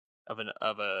of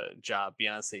a job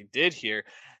Beyonce did here,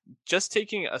 just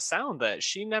taking a sound that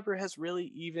she never has really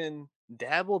even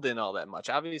dabbled in all that much.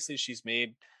 Obviously, she's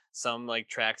made some like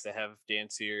tracks that have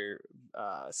dancier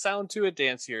sound to it,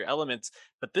 dancier elements,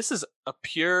 but this is a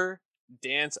pure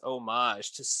dance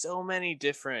homage to so many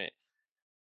different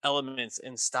elements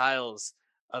and styles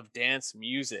of dance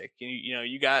music. You know,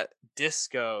 you got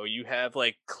disco, you have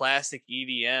like classic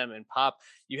EDM and pop,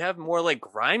 you have more like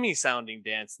grimy sounding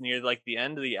dance near like the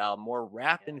end of the album, more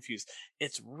rap infused.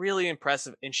 It's really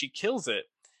impressive, and she kills it.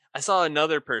 I saw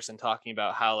another person talking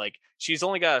about how like she's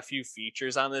only got a few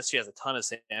features on this. She has a ton of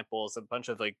samples, a bunch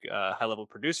of like high level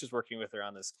producers working with her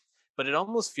on this, but it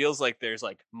almost feels like there's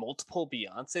like multiple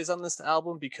Beyonces on this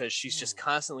album, because she's just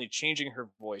constantly changing her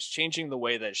voice, changing the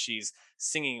way that she's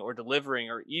singing or delivering,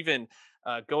 or even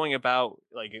going about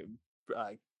like uh,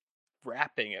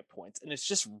 rapping at points. And it's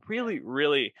just really,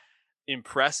 really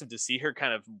impressive to see her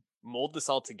kind of mold this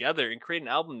all together and create an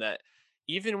album that,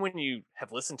 even when you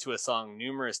have listened to a song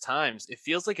numerous times, it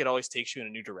feels like it always takes you in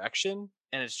a new direction.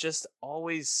 And it's just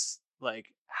always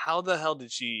like, how the hell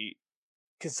did she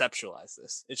conceptualize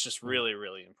this? It's just really,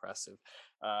 really impressive.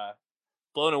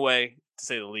 Blown away, to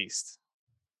say the least.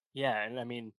 Yeah, and I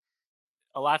mean,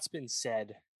 a lot's been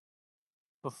said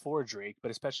before Drake,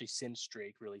 but especially since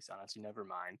Drake released Honestly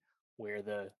Nevermind, where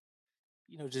the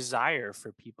desire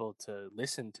for people to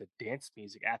listen to dance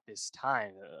music at this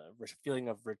time, feeling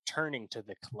of returning to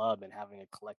the club and having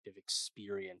a collective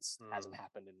experience hasn't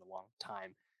happened in a long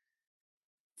time.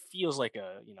 Feels like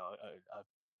a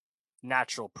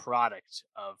natural product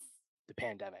of the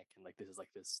pandemic, and like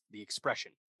this the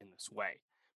expression in this way.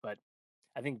 But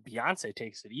I think Beyonce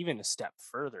takes it even a step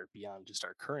further beyond just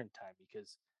our current time,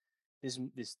 because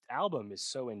this album is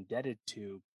so indebted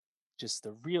to just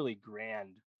the really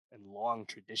grand and long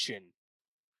tradition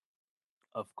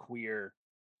of queer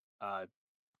uh,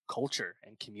 culture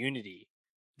and community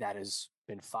that has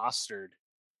been fostered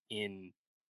in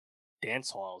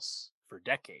dance halls for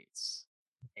decades.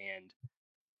 And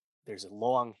there's a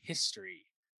long history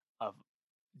of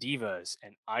divas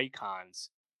and icons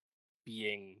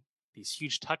being these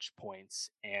huge touch points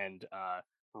and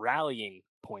rallying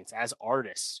points as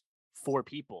artists for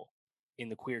people in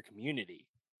the queer community,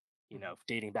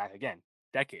 dating back again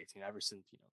decades, ever since,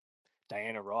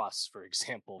 Diana Ross, for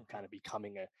example, kind of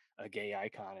becoming a gay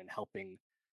icon and helping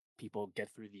people get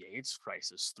through the AIDS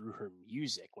crisis through her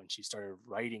music, when she started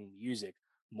writing music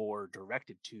more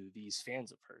directed to these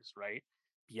fans of hers, right?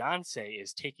 Beyonce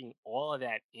is taking all of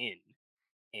that in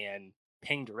and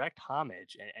paying direct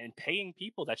homage, and paying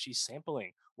people that she's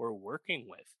sampling or working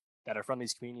with that are from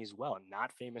these communities as well,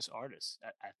 not famous artists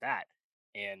at that.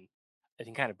 And I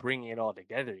think kind of bringing it all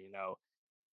together,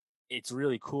 it's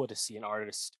really cool to see an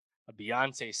artist of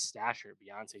Beyonce's stature,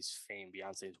 Beyonce's fame,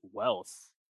 Beyonce's wealth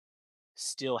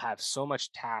still have so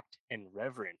much tact and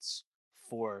reverence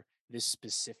for this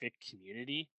specific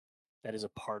community that is a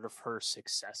part of her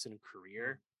success and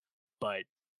career, but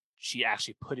she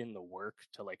actually put in the work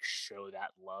to like show that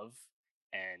love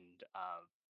and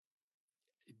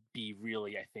be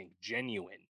really, I think,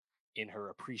 genuine in her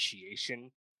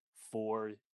appreciation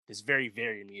for this very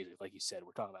varied music. Like you said,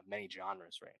 we're talking about many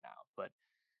genres right now, but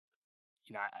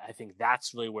I think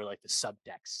that's really where like the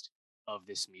subtext of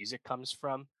this music comes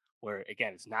from, where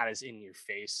again, it's not as in your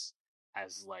face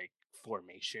as like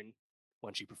Formation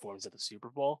when she performs at the Super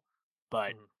Bowl,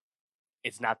 but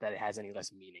it's not that it has any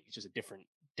less meaning. It's just a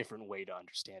different way to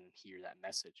understand and hear that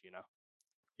message.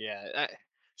 Yeah,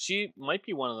 she might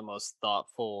be one of the most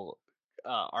thoughtful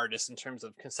artists in terms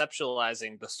of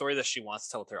conceptualizing the story that she wants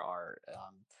to tell with her art.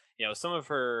 Some of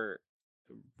her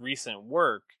recent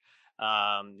work,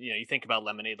 you think about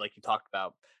Lemonade, like you talked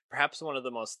about, perhaps one of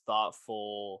the most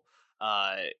thoughtful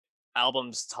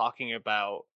albums talking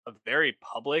about a very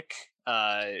public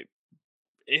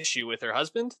issue with her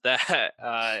husband that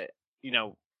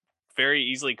very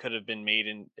easily could have been made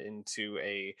into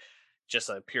a just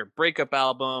a pure breakup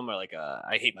album, or like a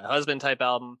I hate my husband type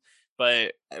album.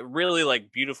 but really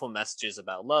like beautiful messages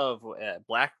about love,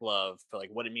 black love, for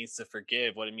like what it means to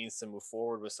forgive, what it means to move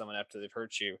forward with someone after they've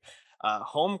hurt you.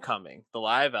 Homecoming, the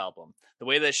live album, the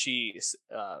way that she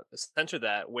centered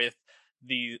that with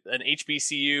the an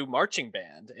HBCU marching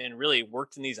band and really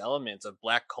worked in these elements of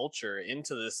black culture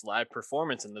into this live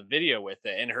performance and the video with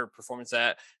it and her performance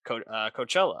at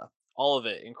Coachella. All of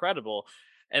it incredible.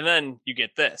 And then you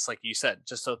get this, like you said,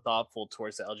 just so thoughtful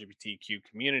towards the LGBTQ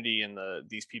community and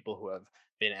these people who have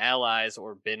been allies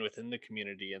or been within the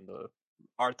community and the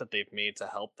art that they've made to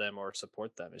help them or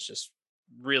support them. It's just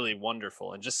really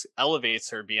wonderful and just elevates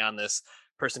her beyond this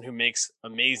person who makes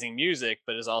amazing music,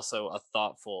 but is also a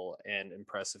thoughtful and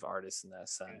impressive artist in that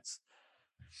sense.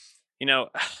 You know,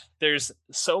 there's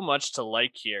so much to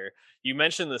like here. You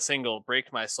mentioned the single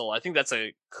 "Break My Soul." I think that's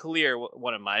a clear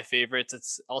one of my favorites.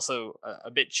 It's also a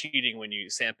bit cheating when you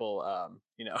sample,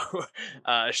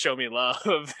 "Show Me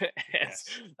Love" and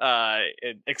Yes.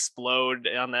 "Explode"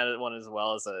 on that one as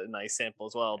well as a nice sample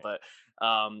as well. But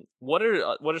what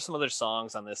are some other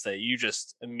songs on this that you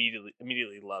just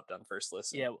immediately loved on first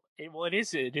listen? Yeah,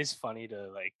 it is funny to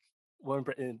like when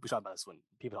we talked about this when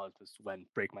people talked about this when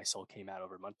 "Break My Soul" came out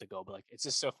over a month ago, but like it's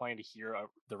just so funny to hear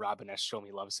the Robin S. "Show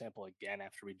Me Love" sample again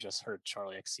after we just heard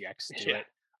Charlie XCX do Yeah. it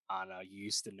on "You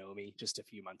Used to Know Me" just a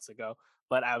few months ago.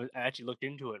 But I actually looked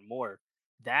into it more.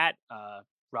 That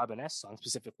Robin S. song,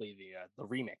 specifically the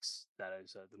remix, that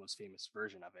is the most famous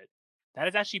version of it. That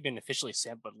has actually been officially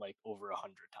sampled like over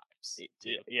 100 times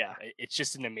too. Yeah, It's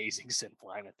just an amazing synth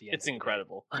line at the end it's of the day.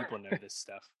 incredible. People know this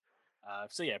stuff.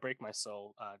 So yeah, "Break My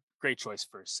Soul," great choice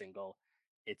for a single.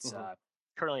 It's Mhm.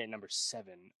 currently at number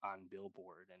 7 on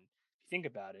Billboard, and if you think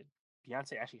about it,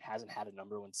 Beyonce actually hasn't had a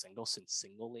number one single since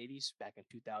 "Single Ladies" back in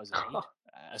 2008,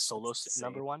 a solo That's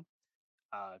number insane. one.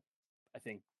 Uh, I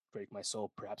think "Break My Soul"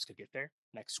 perhaps could get there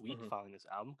next week Mhm. following this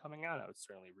album coming out. I would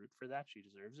certainly root for that. She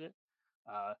deserves it.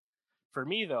 Uh, for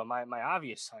me though, my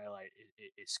obvious highlight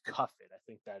is "Cuff It." I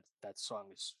think that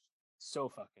song is so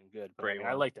fucking good. But I Great mean,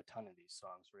 I one. liked a ton of these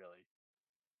songs really.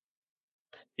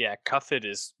 Yeah, Cuff It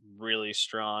is really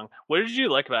strong. What did you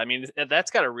like about it? I mean,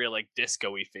 that's got a real like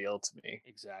disco-y feel to me.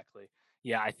 Exactly.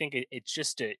 Yeah, I think it's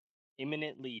just a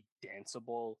imminently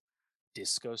danceable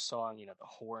disco song. You know, the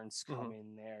horns come Mhm.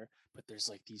 in there, but there's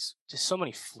like these just so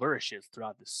many flourishes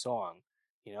throughout the song.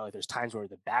 You know, like there's times where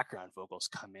the background vocals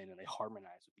come in and they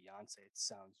harmonize with Beyonce. It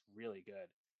sounds really good.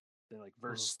 Then like Mhm.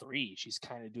 verse 3, she's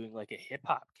kind of doing like a hip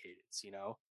hop cadence. You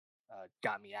know,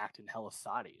 got me acting hella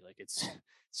thoughty. Like it's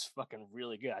it's fucking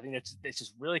really good. I think it's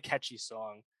just really catchy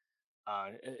song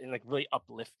and like really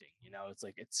uplifting. You know, it's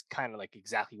like it's kind of like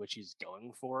exactly what she's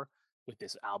going for with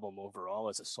this album overall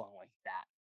is a song like that.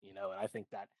 You know, and I think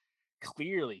that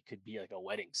clearly could be like a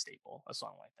wedding staple, a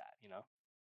song like that. You know,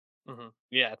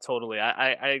 Yeah, totally.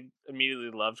 I immediately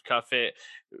loved Cuff It.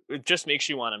 It just makes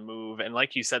you want to move. And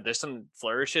like you said, there's some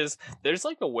flourishes. There's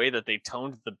like a way that they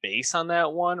toned the bass on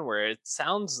that one where it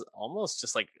sounds almost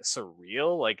just like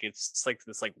surreal. Like it's like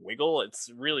this like wiggle. It's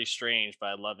really strange, but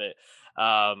I love it.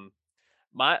 Um,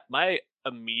 my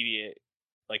immediate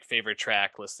like favorite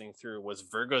track listening through was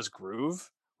Virgo's Groove,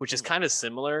 which is mm, kind of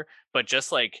similar, but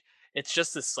just like it's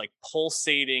just this like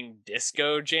pulsating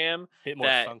disco jam bit more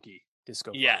that funky,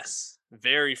 disco funk. yes,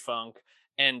 very funk.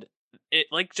 And it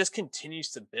like just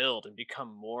continues to build and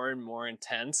become more and more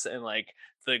intense. And like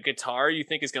the guitar you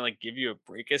think is gonna like give you a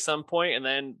break at some point, and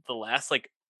then the last like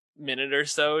minute or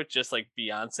so, just like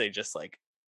Beyonce just like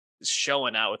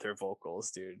showing out with her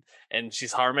vocals, dude. And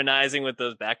she's harmonizing with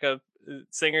those backup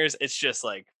singers. It's just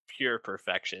like pure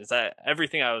perfection. It's that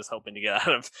everything I was hoping to get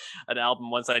out of an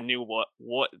album once I knew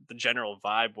what the general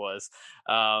vibe was.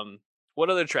 What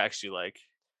other tracks do you like?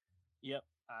 Yep,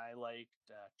 I liked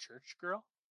Church Girl.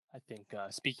 I think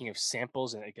speaking of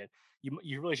samples, and again,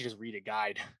 you really should just read a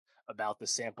guide about the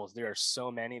samples. There are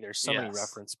so many. There's so many Yes.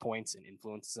 reference points and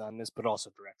influences on this, but also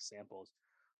direct samples.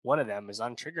 One of them is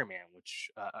on Trigger Man, which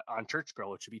on Church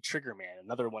Girl, which would be Trigger Man,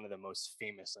 another one of the most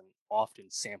famous and often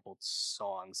sampled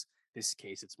songs. This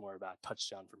case, it's more about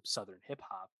touchdown from Southern hip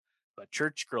hop. But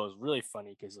Church Girl is really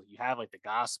funny because you have like the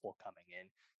gospel coming in,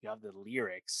 you have the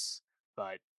lyrics,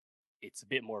 but it's a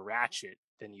bit more ratchet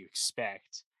than you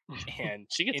expect. And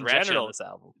She gets in ratchet on general, this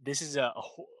album. this is a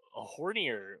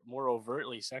hornier, more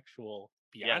overtly sexual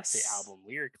Beyonce Yes. album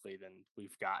lyrically than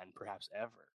we've gotten perhaps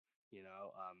ever. You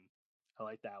know, I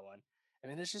like that one. I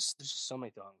mean, there's just so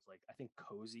many songs. Like I think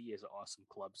 "Cozy" is an awesome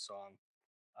club song.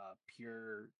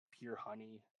 Pure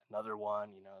Honey, another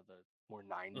one. You know, the more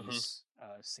Hmm. '90s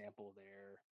sample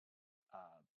there.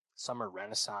 Uh, Summer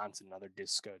Renaissance, another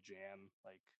disco jam.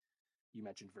 Like you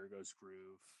mentioned Virgo's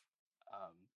Groove.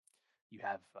 Um, You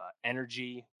have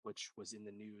Energy, which was in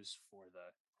the news for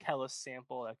the Kellis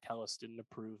sample that Kellis didn't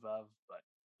approve of, but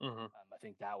Hmm. I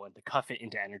think that one, the Cuff It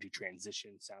into Energy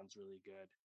transition, sounds really good.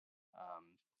 Um,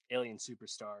 Alien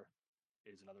Superstar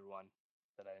is another one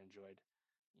that I enjoyed.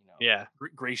 You know, Yeah.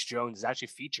 Grace Jones is actually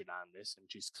featured on this, and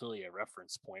she's clearly a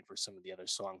reference point for some of the other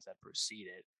songs that precede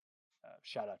it.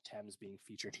 Shout out Thames being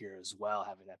featured here as well,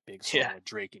 having that big song Yeah. with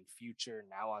Drake and Future.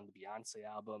 Now on the Beyonce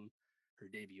album, her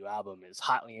debut album is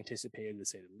hotly anticipated to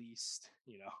say the least.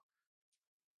 You know,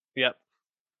 Yep.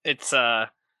 It's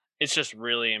it's just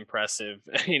really impressive.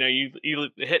 You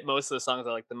hit most of the songs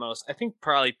I like the most. I think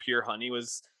probably Pure Honey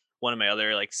was one of my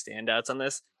other like standouts on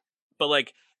this. But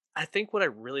like I think what I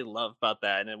really love about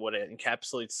that and what it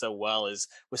encapsulates so well is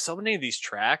with so many of these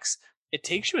tracks, it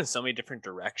takes you in so many different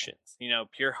directions.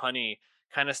 Pure Honey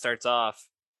kind of starts off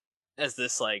as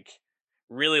this like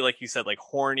really like you said like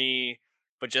horny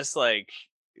but just like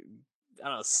I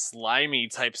don't know, slimy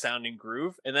type sounding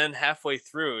groove, and then halfway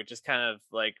through it just kind of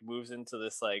like moves into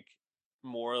this like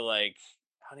more like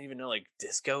I don't even know like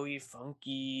disco-y,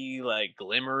 funky, like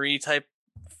glimmery type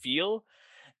feel,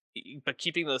 but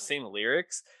keeping those same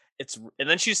lyrics. And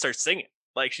then she starts singing.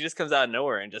 Like she just comes out of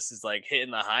nowhere and just is like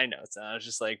hitting the high notes. And I was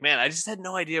just like, man, I just had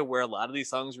no idea where a lot of these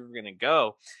songs were gonna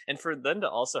go. And for them to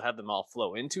also have them all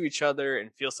flow into each other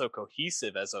and feel so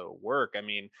cohesive as a work. I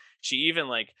mean, she even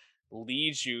like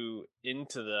leads you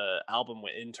into the album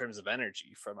in terms of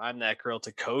energy from I'm That Girl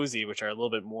to Cozy, which are a little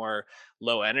bit more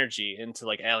low energy, into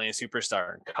like Alien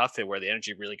Superstar and Cuff It, where the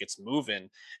energy really gets moving.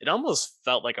 It almost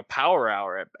felt like a power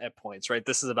hour at points, right?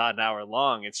 This is about an hour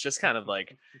long. It's just kind of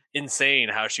like insane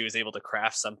how she was able to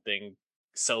craft something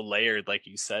so layered, like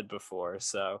you said before.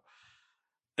 So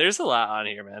there's a lot on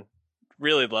here, man.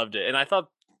 Really loved it. And I thought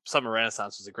Summer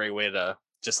Renaissance was a great way to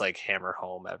just like hammer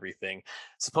home everything.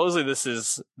 Supposedly, this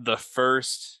is the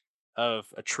first of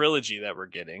a trilogy that we're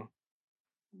getting.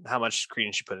 How much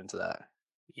credence you put into that?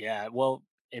 yeah. Well,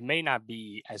 it may not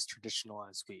be as traditional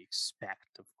as we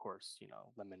expect. Of course,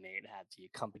 Lemonade had the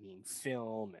accompanying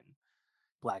film, and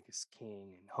Black is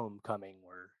King and Homecoming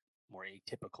were more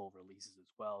atypical releases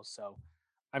as well. So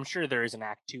I'm sure there is an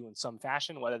act two in some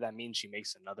fashion. Whether that means she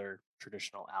makes another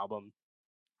traditional album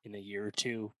in a year or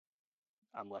two,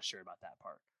 I'm less sure about that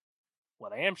part.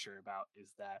 What I am sure about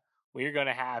is that we're going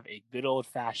to have a good old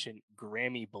fashioned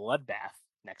Grammy bloodbath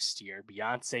next year,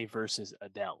 Beyonce versus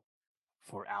Adele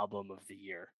for album of the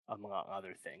year, among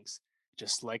other things.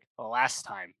 Just like the last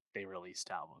time they released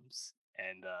albums,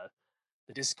 and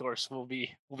the discourse will be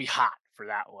hot for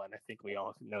that one. I think we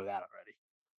all know that already.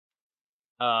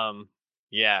 Um,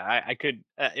 yeah, I could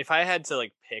if I had to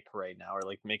like pick right now or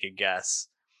like make a guess.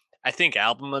 I think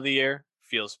album of the year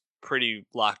feels pretty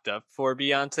locked up for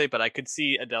Beyonce, but I could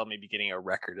see Adele maybe getting a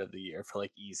record of the year for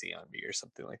like Easy on Me or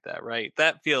something like that, right?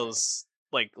 That Right. feels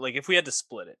like if we had to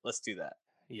split it, let's do that.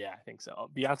 Yeah, I think so.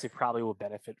 Beyonce probably will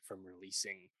benefit from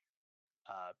releasing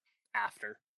uh,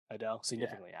 after Adele, Yeah.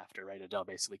 significantly after, right? Adele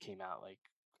basically came out like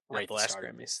At right the the last start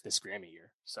of Grammys. this Grammy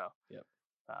year. So Yep.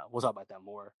 we'll talk about that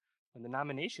more when the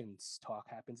nominations talk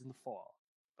happens in the fall.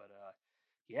 But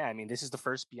yeah, I mean, this is the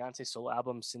first Beyonce solo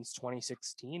album since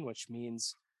 2016, which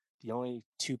means the only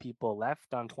two people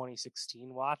left on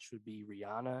 2016 watch would be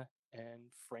Rihanna and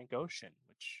Frank Ocean,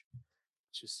 which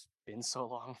just been so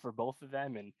long for both of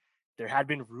them. And there had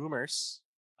been rumors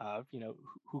of,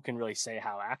 who can really say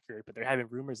how accurate, but there had been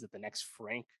rumors that the next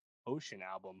Frank Ocean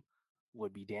album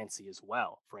would be dancey as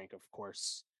well. Frank, of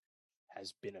course,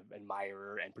 has been an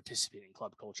admirer and participating in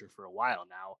club culture for a while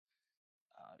now.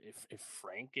 If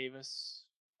Frank gave us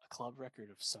a club record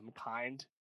of some kind,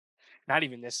 not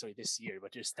even necessarily this year,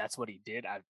 but just that's what he did,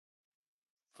 I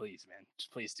please, man,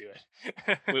 just please do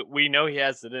it. We know he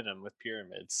has it in him with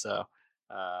Pyramids, so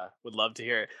would love to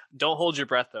hear it. Don't hold your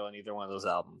breath though on either one of those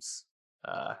albums.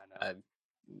 Uh, I know.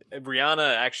 I,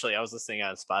 Rihanna, actually, I was listening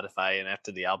on Spotify, and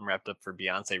after the album wrapped up for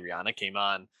Beyonce, Rihanna came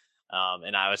on,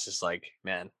 and I was just like,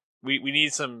 man, we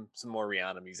need some more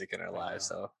Rihanna music in our I lives.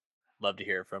 know. So love to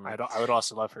hear from her. I would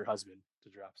also love her husband to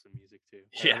drop some music too,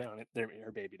 or Yeah.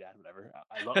 her baby dad, whatever.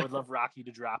 Would love Rocky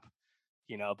to drop,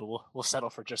 but we'll settle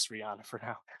for just Rihanna for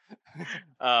now.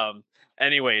 um.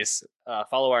 Anyways,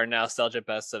 follow our Nostalgia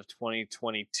Best of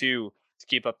 2022 to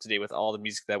keep up to date with all the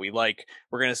music that we like.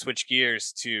 We're gonna switch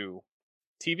gears to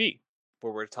TV,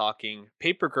 where we're talking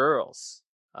Paper Girls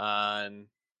on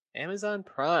Amazon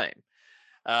Prime.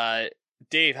 Uh,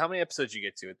 Dave, how many episodes you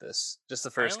get to with this? Just the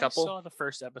I first only couple? saw the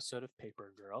first episode of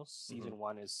Paper Girls. Mm-hmm. Season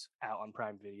one is out on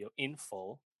Prime Video in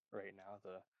full right now.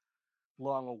 The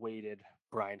long-awaited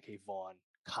Brian K. Vaughan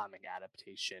comic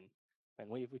adaptation, and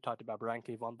we talked about Brian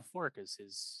K. Vaughan before because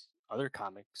his other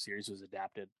comic series was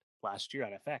adapted last year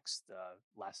on FX, The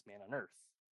Last Man on Earth.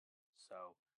 So,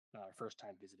 our first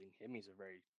time visiting him. He's a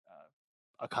very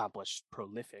accomplished,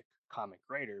 prolific comic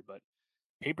writer. But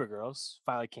Paper Girls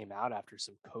finally came out after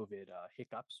some COVID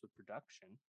hiccups with production.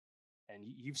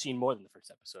 And you've seen more than the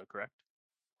first episode, correct?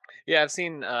 Yeah, I've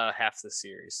seen half the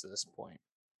series to this point.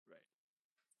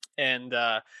 Right. And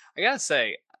I gotta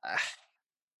say,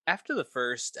 after the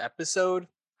first episode,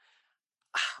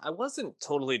 I wasn't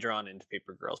totally drawn into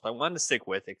Paper Girls, but I wanted to stick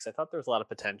with it because I thought there was a lot of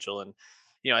potential. And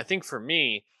I think for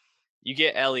me, you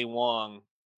get Ellie Wong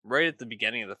right at the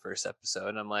beginning of the first episode,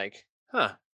 and I'm like,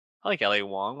 huh, I like Ellie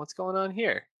Wong. What's going on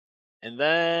here? And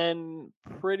then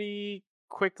pretty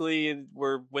quickly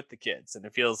we're with the kids, and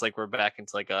it feels like we're back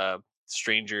into like a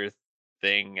Stranger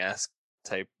Thing esque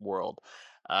type world.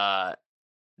 Uh,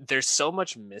 there's so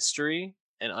much mystery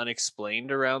and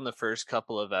unexplained around the first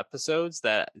couple of episodes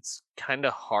that it's kind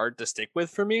of hard to stick with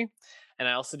for me. And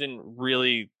I also didn't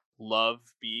really love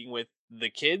being with the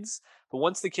kids. But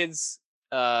once the kids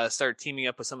start teaming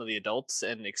up with some of the adults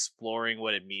and exploring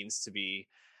what it means to be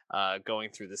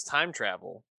going through this time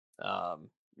travel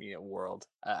world,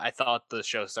 I thought the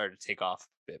show started to take off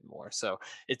a bit more. So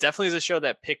it definitely is a show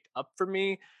that picked up for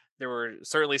me. There were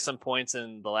certainly some points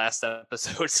in the last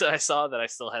episodes that I saw that I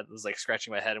still was like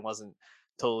scratching my head and wasn't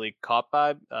totally caught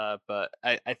by. But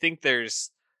I think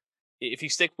if you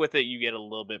stick with it, you get a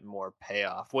little bit more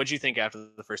payoff. What do you think after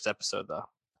the first episode, though?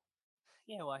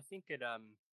 Yeah, well, I think it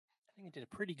did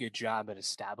a pretty good job at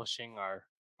establishing our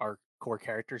core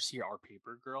characters here, our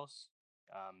Paper Girls,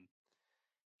 um,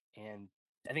 and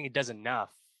I think it does enough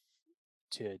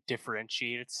to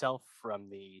differentiate itself from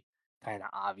the kind of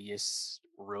obvious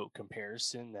rote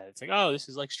comparison that it's like, oh, this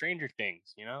is like Stranger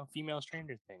Things, female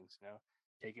Stranger Things,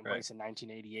 taking Right. place in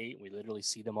 1988. We literally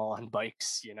see them all on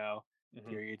bikes, Hmm.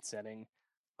 period setting.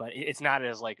 But it's not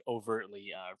as like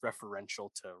overtly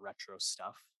referential to retro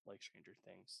stuff like Stranger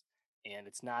Things, and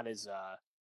it's not as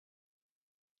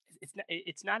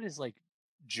like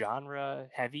genre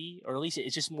heavy, or at least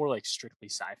it's just more like strictly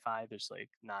sci-fi. There's like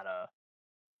not a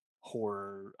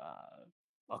horror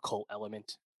occult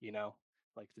element,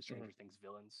 like the Hmm. Stranger Things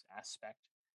villains aspect.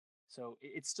 So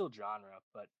it's still genre,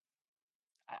 but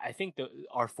I think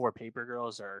our four Paper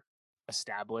Girls are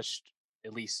established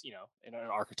at least in an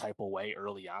archetypal way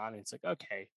early on. And it's like,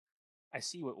 okay, I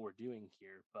see what we're doing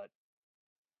here, but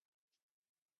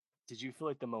did you feel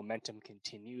like the momentum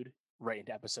continued right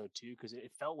into episode 2? Because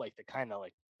it felt like the kind of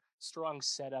like strong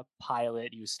setup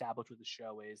pilot you established with the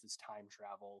show is this time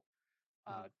travel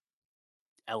Hmm. uh,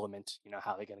 element.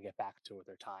 How they're going to get back to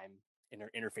their time,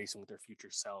 interfacing with their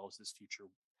future selves, this future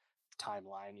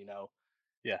timeline.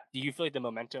 Yeah. Do you feel like the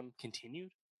momentum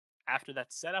continued after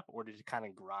that setup, or did it kind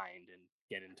of grind and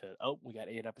get into, oh, we got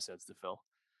 8 episodes to fill?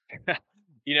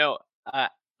 you know, uh,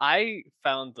 I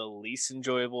found the least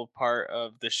enjoyable part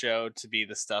of the show to be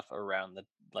the stuff around the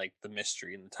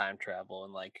mystery and the time travel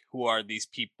and like who are these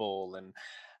people and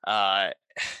uh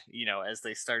as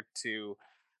they start to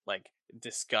like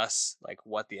discuss like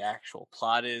what the actual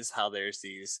plot is, how there's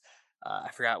these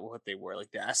I forgot what they were, like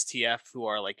the STF who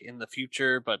are like in the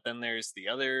future, but then there's the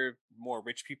other more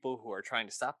rich people who are trying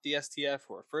to stop the STF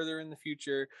who are further in the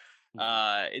future.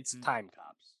 Mm-hmm. It's Time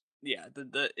cops. yeah,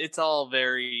 the it's all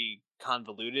very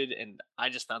convoluted, and I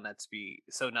just found that to be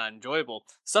so not enjoyable.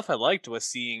 Stuff I liked was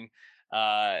seeing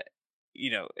Ali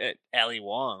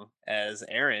Wong as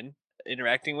Aaron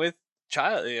interacting with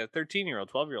 13-year-old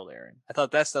 12-year-old Aaron. I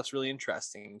thought that stuff's really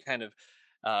interesting, kind of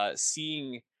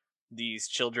seeing these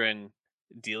children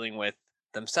dealing with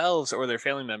themselves or their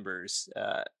family members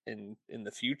in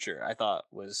the future. I thought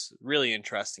was really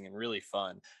interesting and really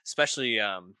fun, especially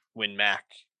when Mac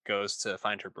goes to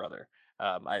find her brother.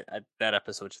 That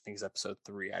episode, which I think is episode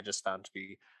 3, I just found to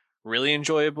be really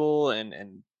enjoyable, and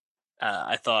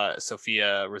I thought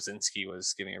Sophia Rosinski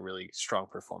was giving a really strong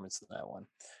performance in that one.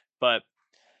 But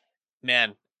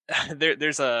man,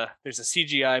 there's a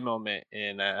CGI moment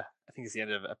in I think it's the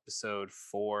end of episode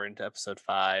 4 into episode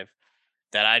 5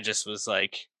 that I just was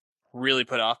like really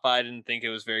put off by. I didn't think it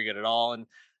was very good at all, and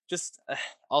just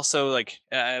also like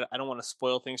I don't want to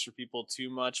spoil things for people too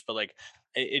much, but like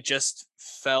it just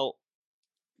felt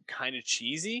kind of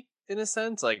cheesy in a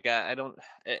sense. Like I don't.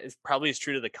 It probably is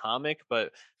true to the comic,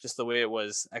 but just the way it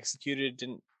was executed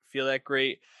didn't feel that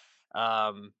great.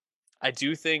 Um, I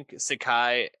do think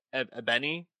Sakai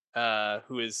Ebeni,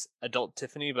 who is adult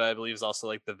Tiffany, but I believe is also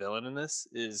like the villain in this,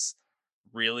 is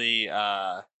really.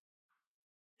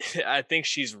 I think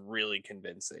she's really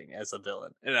convincing as a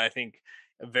villain, and I think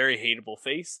a very hateable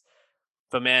face.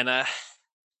 But man,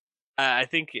 I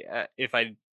think if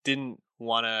I didn't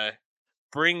want to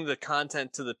bring the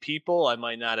content to the people, I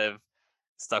might not have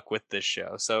stuck with this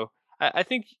show. So I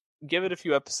think give it a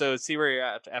few episodes, see where you're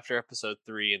at after episode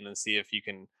 3, and then see if you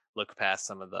can look past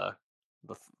some of the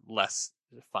less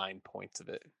fine points of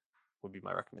it. Would be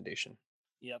my recommendation.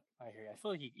 Yep, I hear you. I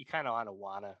feel like you kind of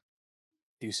wanna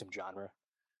do some genre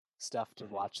stuff to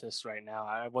Hmm. watch this right now.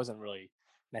 I wasn't really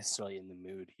necessarily in the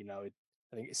mood, you know.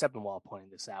 I think Steppenwall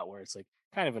pointed this out, where it's like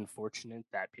kind of unfortunate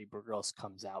that Paper Girls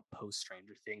comes out post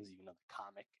Stranger Things, even though the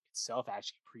comic itself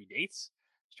actually predates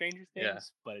Stranger Yeah.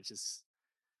 Things. But it's just,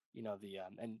 you know,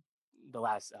 and the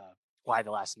last Why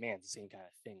the Last Man's the same kind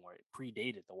of thing, where it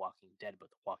predated The Walking Dead, but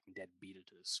The Walking Dead beat it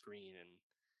to the screen,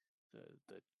 and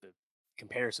the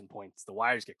comparison points, the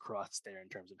wires get crossed there in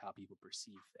terms of how people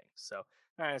perceive things. So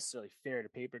not necessarily fair to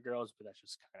Paper Girls, but that's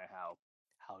just kind of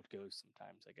how it goes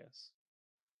sometimes, I guess.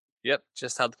 Yep,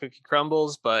 just how the cookie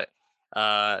crumbles. But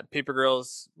Paper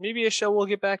Girls, maybe a show we'll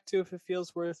get back to if it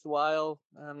feels worthwhile.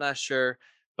 I'm not sure,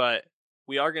 but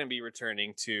we are going to be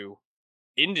returning to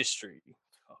Industry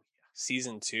Oh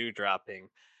season 2 dropping,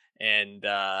 and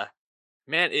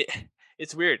man,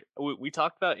 it's weird. We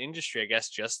talked about Industry, I guess,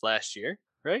 just last year,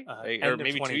 right? yeah, Or end of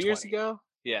maybe 2 years 2020. ago.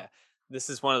 Yeah. Yeah, this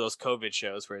is one of those COVID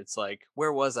shows where it's like,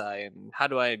 where was I, and how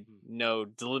do I Mhm. know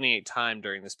delineate time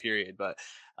during this period? But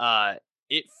uh,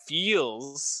 it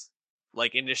feels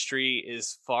like Industry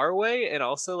is far away, and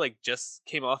also like just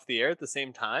came off the air at the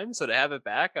same time. So to have it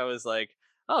back, I was like,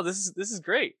 oh, this is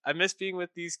great. I miss being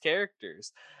with these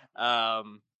characters.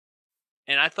 Um,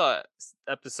 and I thought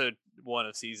episode 1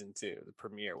 of season 2, the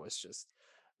premiere, was just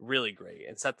really great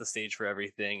and set the stage for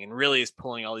everything, and really is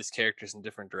pulling all these characters in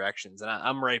different directions. And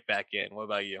I'm right back in. What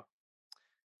about you?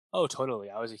 Oh, totally.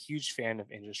 I was a huge fan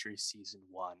of Industry season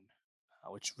one,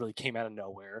 which really came out of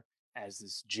nowhere as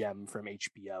this gem from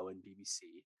HBO and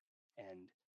BBC. And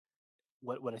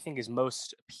what I think is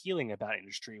most appealing about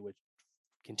Industry, which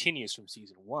continues from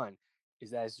season one,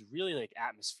 is that it's really like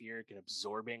atmospheric and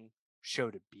absorbing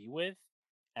show to be with.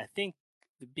 And I think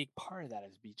the big part of that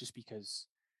is just because,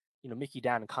 you know, Mickey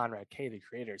Down and Conrad K, the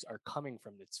creators, are coming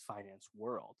from this finance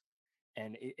world,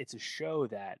 and it's a show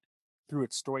that, through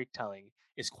its storytelling,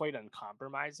 is quite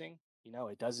uncompromising. You know,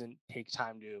 it doesn't take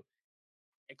time to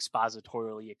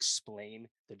expositorily explain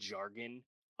the jargon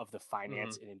of the Hmm.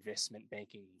 finance and investment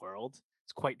banking world.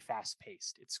 It's quite fast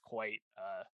paced. It's quite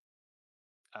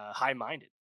high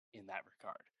minded in that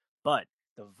regard. But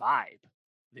the vibe,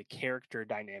 the character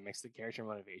dynamics, the character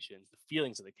motivations, the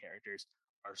feelings of the characters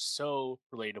are so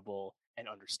relatable and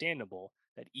understandable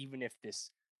that even if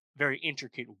this very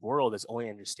intricate world is only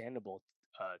understandable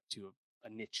to a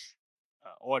niche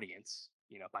audience,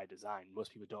 you know, by design,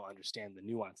 most people don't understand the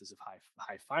nuances of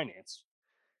high finance.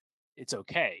 It's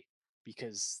okay,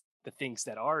 because the things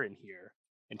that are in here,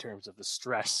 in terms of the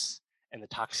stress and the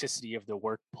toxicity of the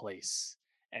workplace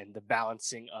and the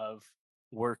balancing of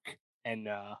work and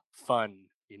fun,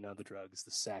 you know, the drugs,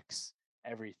 the sex,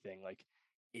 everything, like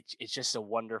it's just a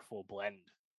wonderful blend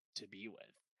to be with.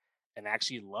 And I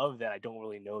actually love that I don't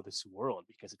really know this world,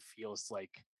 because it feels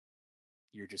like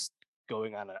you're just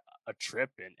going on a trip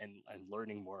and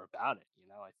learning more about it. You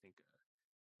know, I think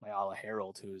Myala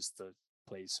Harold, who's the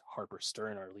plays Harper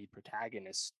Stern, our lead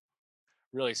protagonist,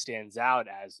 really stands out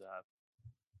as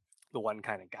the one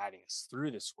kind of guiding us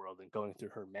through this world, and going through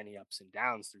her many ups and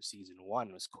downs through season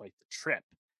one was quite the trip.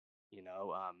 You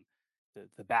know,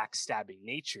 the backstabbing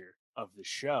nature of the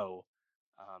show.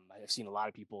 I've seen a lot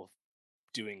of people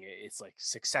doing it. It's like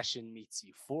Succession meets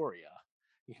Euphoria.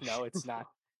 You know, it's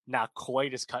not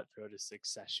quite as cutthroat as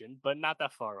Succession, but not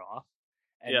that far off,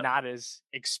 and Yep. not as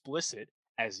explicit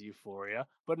as Euphoria,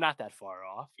 but not that far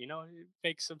off. You know, it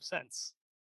makes some sense.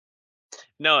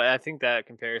 No, I think that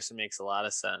comparison makes a lot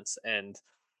of sense. And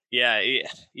yeah,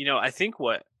 I think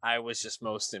what I was just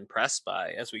most impressed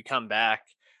by as we come back,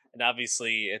 and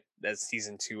obviously as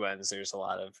season 2 ends, there's a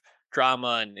lot of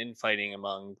drama and infighting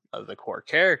among the core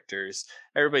characters.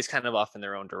 Everybody's kind of off in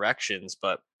their own directions,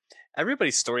 but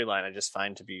everybody's storyline I just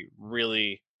find to be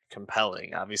really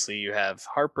compelling. Obviously, you have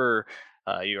Harper.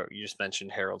 You just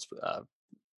mentioned Harold's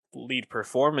lead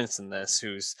performance in this,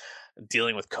 who's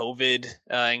dealing with COVID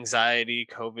anxiety,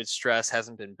 COVID stress,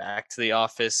 hasn't been back to the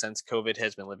office since COVID,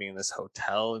 has been living in this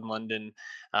hotel in London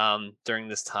during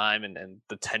this time, and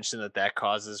the tension that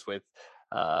causes with,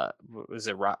 was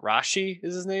it Rashi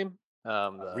is his name?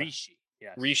 The Rishi,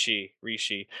 yes.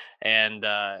 Rishi, and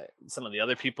some of the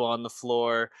other people on the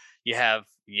floor. You have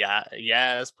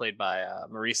Yaz, played by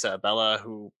Marisa Abella,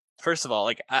 who, first of all,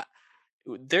 like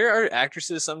there are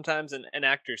actresses sometimes, and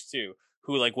actors too,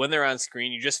 who, like, when they're on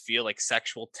screen, you just feel like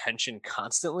sexual tension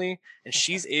constantly, and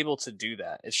she's able to do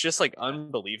that. It's just like Yeah.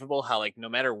 unbelievable how, like, no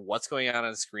matter what's going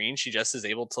on screen, she just is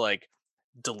able to, like,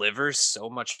 delivers so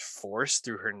much force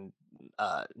through her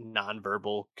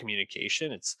nonverbal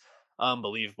communication. It's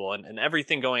unbelievable, and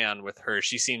everything going on with her,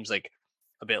 she seems like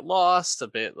a bit lost, a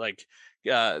bit like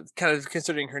kind of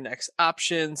considering her next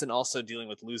options, and also dealing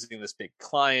with losing this big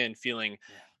client, feeling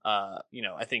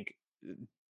Yeah. I think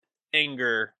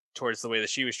anger towards the way that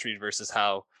she was treated versus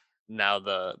how now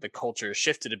the culture has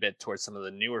shifted a bit towards some of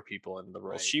the newer people and the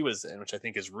roles Right. she was in, which I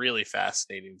think is really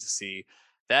fascinating to see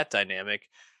that dynamic.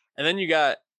 And then you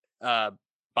got uh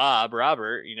Bob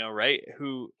Robert, right,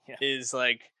 who Yeah. is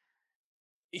like,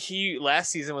 he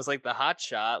last season was like the hot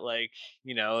shot, like,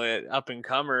 up and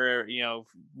comer,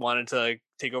 wanted to like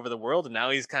take over the world, and now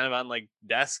he's kind of on like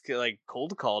desk, like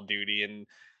cold call duty, and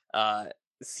uh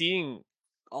seeing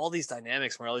all these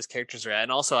dynamics where all these characters are at,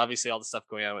 and also obviously all the stuff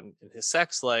going on in his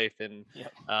sex life, and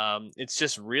Yeah. it's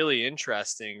just really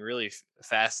interesting, really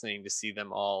fascinating to see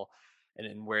them all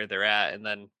and where they're at. And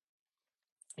then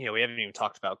we haven't even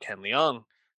talked about Ken Leung,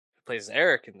 who plays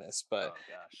Eric in this, but Oh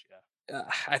gosh. Yeah.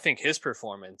 I think his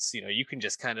performance, you can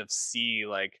just kind of see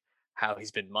like how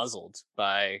he's been muzzled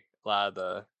by a lot of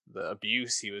the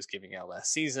abuse he was giving out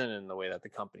last season and the way that the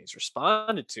companies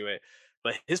responded to it.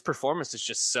 But his performance is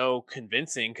just so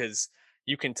convincing because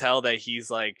you can tell that he's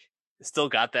like still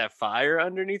got that fire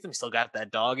underneath him, still got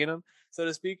that dog in him, so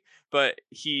to speak. But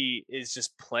he is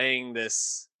just playing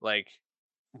this like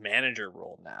manager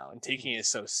role now and taking it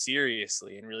so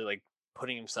seriously and really like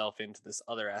putting himself into this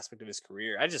other aspect of his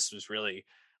career. I just was really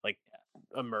like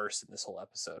immersed in this whole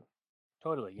episode.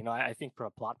 Totally. I think from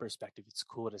a plot perspective, it's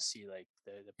cool to see like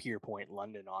the Pierpoint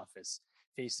London office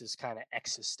face this kind of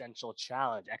existential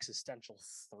challenge, existential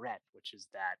threat, which is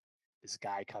that this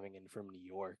guy coming in from New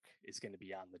York is going to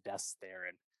be on the desk there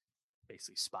and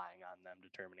basically spying on them,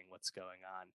 determining what's going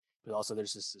on. But also,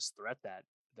 there's just this threat that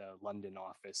the London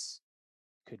office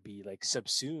could be like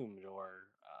subsumed or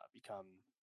become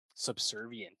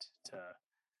subservient to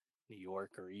New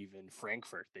York or even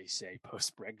Frankfurt, they say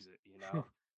post Brexit.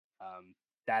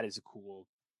 That is a cool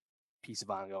piece of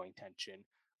ongoing tension.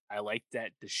 I like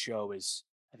that the show is,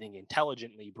 I think,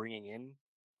 intelligently bringing in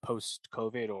post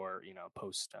COVID or,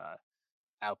 post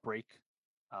outbreak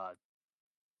uh,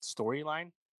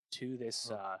 storyline to this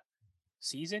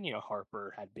season.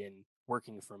 Harper had been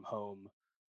working from home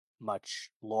much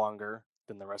longer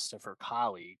than the rest of her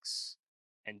colleagues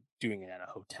and doing it at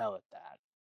a hotel at that.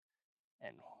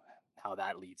 And how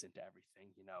that leads into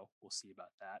everything, we'll see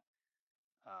about that.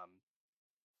 Um,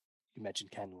 you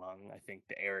mentioned Ken Lung. I think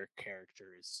the Eric character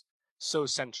is so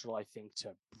central, I think, to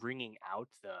bringing out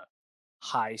the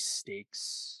high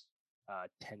stakes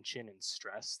tension and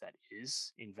stress that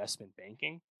is investment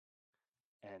banking,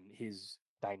 and his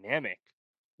dynamic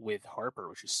with Harper,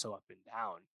 which is so up and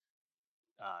down,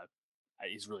 uh,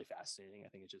 is really fascinating. I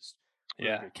think it's just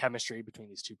really Yeah. great chemistry between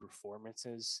these two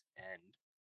performances, and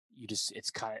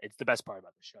it's the best part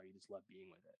about the show. You just love being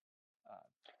with it.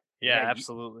 Yeah,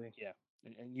 absolutely. Yeah,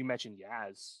 and you mentioned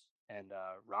Yaz and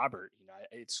Robert.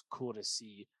 It's cool to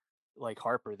see like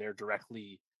Harper. They're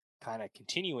directly kind of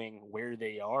continuing where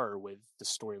they are with the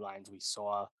storylines we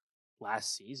saw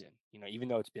last season. Even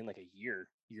though it's been like a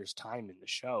year's time in the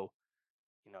show,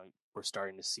 we're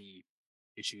starting to see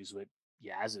issues with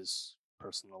Yaz's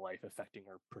personal life affecting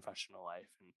her professional life,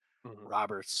 and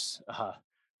Robert's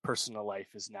personal life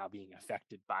is now being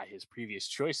affected by his previous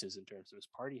choices in terms of his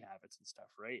party habits and stuff,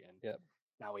 right? And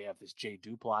now we have this Jay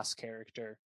Duplass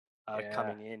character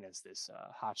coming in as this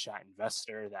hotshot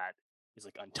investor that is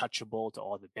like untouchable to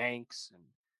all the banks, and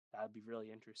that would be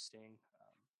really interesting.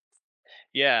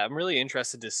 Yeah, I'm really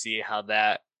interested to see how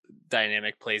that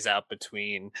dynamic plays out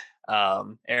between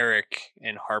Eric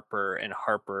and Harper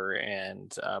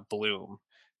and Bloom,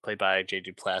 played by Jay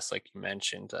Duplass, like you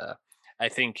mentioned. I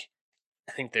think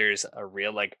I think there's a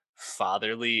real like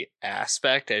fatherly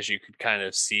aspect, as you could kind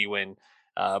of see when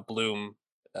Bloom,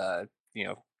 uh, you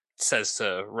know, says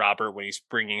to Robert when he's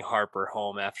bringing Harper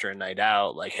home after a night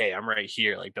out, like, "Hey, I'm right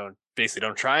here. Like, don't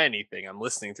try anything. I'm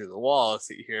listening through the wall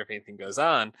to hear if anything goes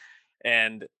on."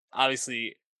 And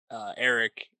obviously,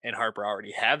 Eric and Harper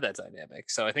already have that dynamic,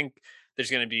 so I think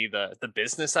there's going to be the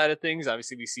business side of things.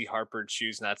 Obviously, we see Harper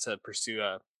choose not to pursue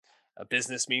a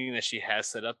business meeting that she has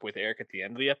set up with Eric at the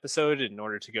end of the episode in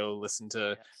order to go listen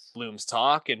to Bloom's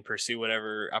talk and pursue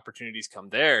whatever opportunities come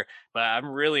there. But I'm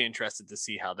really interested to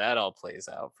see how that all plays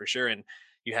out for sure. And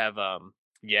you have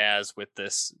Yaz with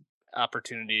this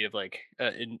opportunity of like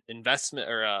investment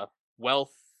or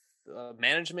wealth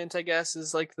management, I guess,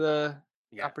 is like the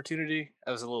opportunity.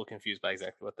 I was a little confused by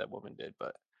exactly what that woman did,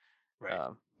 but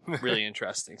Right. really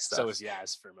interesting So stuff. is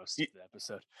Yaz for most Y- of the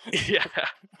episode. Yeah.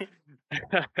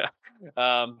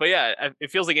 But yeah,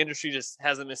 it feels like industry just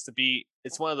hasn't missed a beat.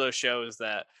 It's one of those shows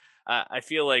that I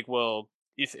feel like will,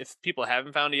 if people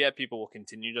haven't found it yet, people will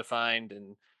continue to find,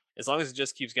 and as long as it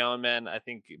just keeps going, man, I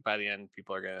think by the end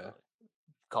people are gonna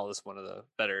call this one of the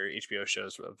better HBO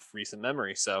shows of recent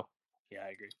memory. So Yeah, I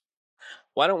agree.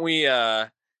 why don't we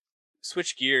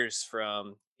switch gears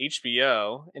from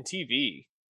HBO and TV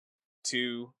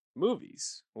to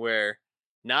movies, where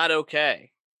Not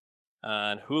Okay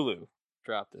on Hulu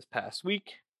dropped this past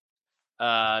week.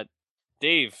 Uh,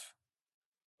 Dave,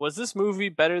 was this movie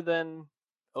better than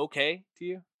okay to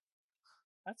you?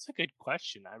 That's a good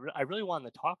question. I really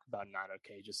wanted to talk about Not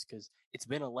Okay just because it's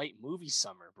been a light movie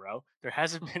summer, bro. There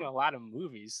hasn't been a lot of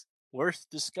movies worth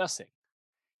discussing.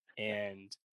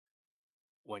 And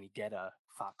when you get a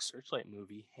Fox Searchlight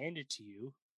movie handed to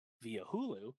you via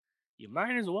Hulu, you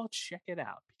might as well check it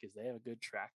out because they have a good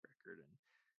track record. And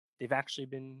they've actually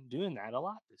been doing that a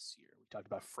lot this year. We talked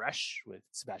about Fresh with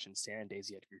Sebastian Stan and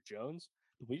Daisy Edgar Jones,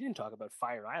 but we didn't talk about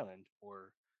Fire Island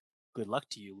or Good Luck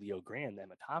to You, Leo Grande, the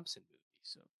Emma Thompson movie.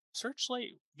 So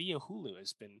Searchlight via Hulu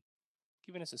has been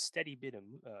giving us a steady bit of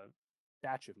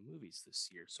batch of movies this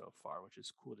year so far, which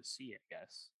is cool to see, I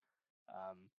guess.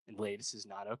 And the latest is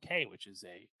Not Okay, which is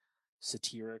a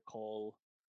satirical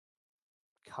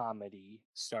comedy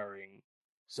starring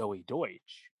Zoe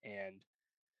Deutsch. And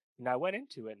I went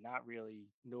into it not really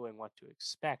knowing what to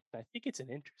expect. I think it's an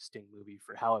interesting movie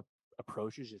for how it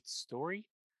approaches its story.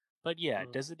 But yeah,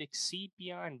 Mhm. does it exceed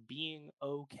beyond being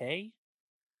okay?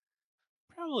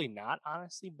 Probably not,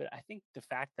 honestly, but I think the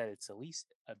fact that it's at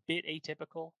least a bit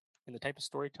atypical in the type of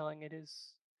storytelling it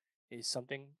is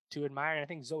something to admire. And I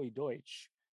think Zoe Deutsch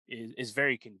is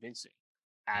very convincing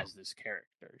as this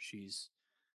character. She's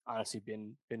honestly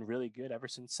been really good ever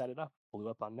since Set It Up blew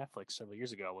up on Netflix several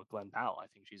years ago with Glenn Powell. I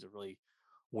think she's a really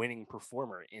winning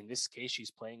performer. In this case,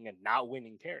 she's playing a not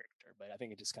winning character, but I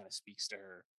think it just kind of speaks to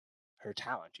her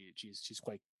talent. She's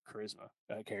quite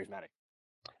charismatic.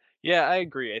 Yeah, I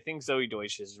agree. I think Zoe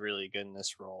Deutsch is really good in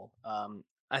this role.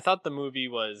 I thought the movie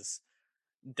was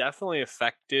definitely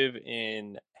effective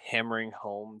in hammering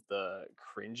home the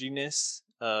cringiness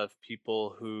of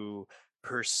people who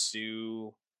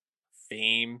pursue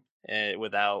fame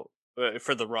without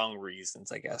for the wrong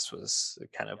reasons. I guess was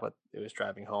kind of Yeah. what it was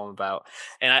driving home about.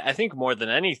 And I think more than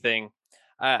anything,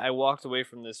 I walked away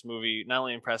from this movie not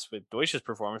only impressed with Deutsch's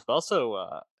performance, but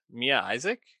also Mia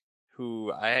Isaac,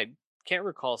 who can't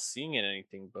recall seeing in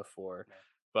anything before, No.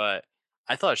 but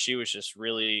I thought she was just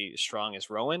really strong as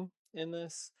Rowan in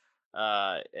this.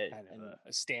 Kind of And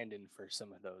a stand-in for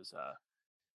some of those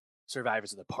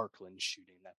survivors of the Parkland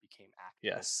shooting that became activists.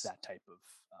 yes, That type of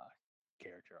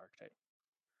character archetype.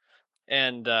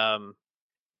 and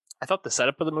I thought the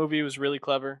setup of the movie was really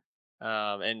clever.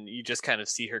 And you just kind of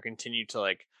see her continue to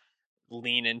like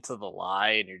lean into the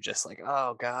lie, and you're just like,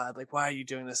 oh god, like why are you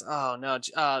doing this? Oh no,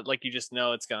 like you just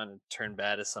know it's going to turn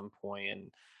bad at some point.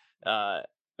 And I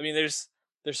mean, there's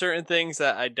certain things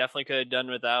that I definitely could have done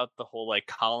without. The whole like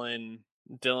Colin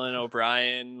Dylan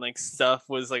O'Brien like stuff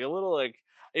was like a little like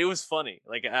it was funny.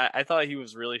 Like I thought he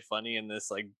was really funny in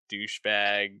this like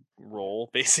douchebag Yeah. role,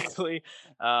 basically.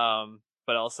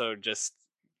 But also just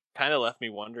kind of left me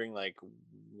wondering like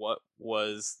what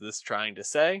was this trying to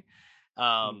say.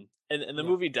 Mm, And the yeah.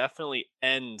 movie definitely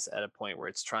ends at a point where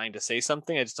it's trying to say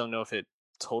something. I just don't know if it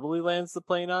totally lands the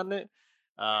plane on it.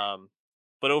 Right. Um,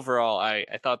 but overall, I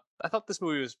thought this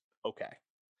movie was okay.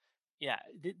 Yeah.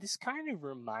 This kind of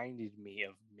reminded me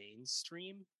of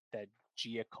Mainstream, that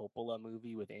Gia Coppola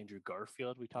movie with Andrew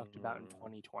Garfield we talked about in Mm,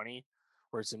 2020,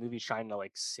 where it's a movie trying to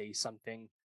like say something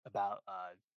about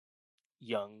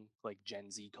young like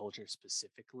Gen Z culture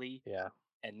specifically yeah.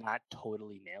 and not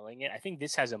totally nailing it. I think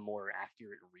this has a more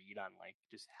accurate read on like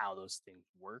just how those things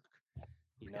work,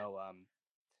 you know.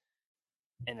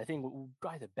 And I think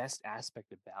probably the best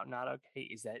aspect about Not Okay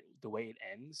is that the way it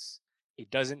ends, it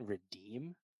doesn't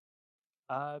redeem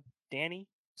uh Danny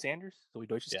Sanders, Zoe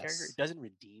Deutsch's character. It Yes. doesn't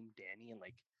redeem Danny and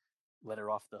like let her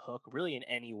off the hook really in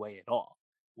any way at all,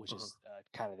 which Mhm. is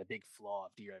kind of the big flaw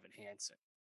of Dear Evan Hansen,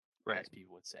 Right. as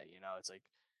people would say. You know, it's like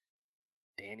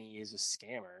Danny is a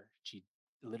scammer. She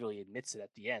literally admits it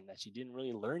at the end that she didn't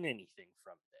really learn anything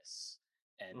from this.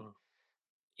 And Mhm.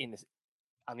 in this,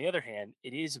 on the other hand,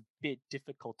 it is a bit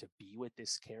difficult to be with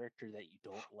this character that you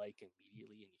don't like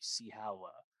immediately, and you see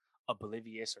how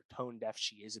oblivious or tone deaf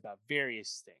she is about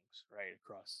various things, right?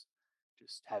 Across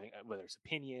just having whether it's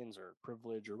opinions or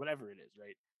privilege or whatever it is,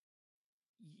 right?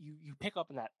 You pick up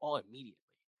on that all immediately,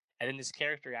 and then this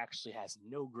character actually has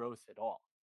no growth at all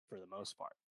for the most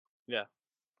part. Yeah.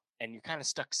 and you're kind of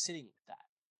stuck sitting with that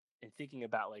and thinking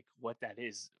about like what that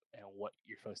is and what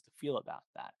you're supposed to feel about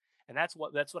that. And that's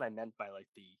what I meant by like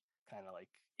the kind of like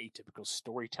atypical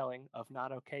storytelling of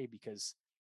Not Okay, because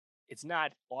it's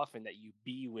not often that you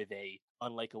be with a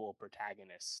unlikable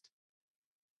protagonist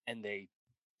and they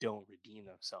don't redeem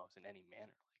themselves in any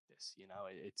manner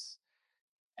like this.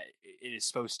 It is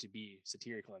supposed to be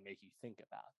satirical and make you think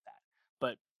about that.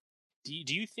 But do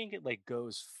you think it like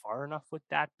goes far enough with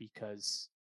that? Because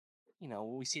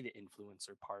when we see the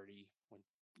influencer party, when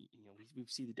we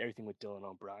see everything with Dylan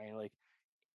O'Brien, like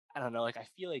I don't know, like I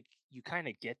feel like you kind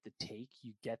of get the take,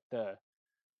 you get the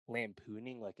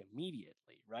lampooning like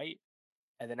immediately, right?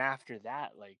 And then after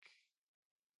that, like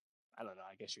I don't know,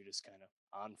 I guess you're just kind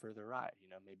of on for the ride.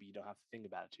 Maybe you don't have to think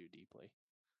about it too deeply.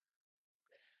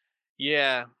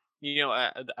 Yeah,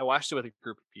 I watched it with a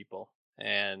group of people,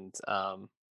 and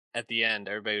at the end,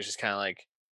 everybody was just kind of like,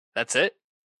 "That's it."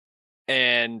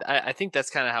 And I think that's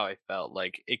kind of how I felt.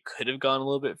 Like it could have gone a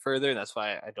little bit further, and that's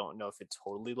why I don't know if it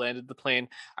totally landed the plane.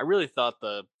 I really thought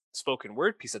the spoken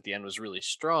word piece at the end was really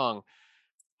strong,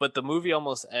 but the movie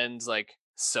almost ends like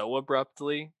so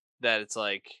abruptly that it's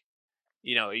like,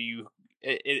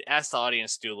 it asks the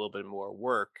audience to do a little bit more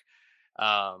work.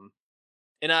 Um,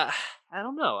 and I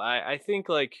don't know. I think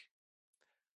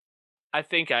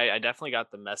I definitely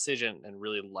got the message, and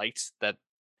really liked that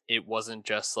it wasn't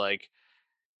just like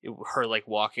her like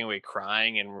walking away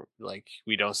crying, and like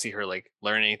we don't see her like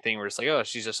learn anything. We're just like, oh,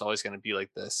 she's just always going to be like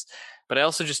this. But I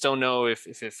also just don't know if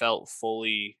it felt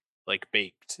fully like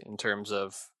baked in terms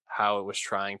of how it was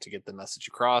trying to get the message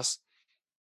across.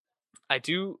 I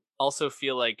do also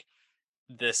feel like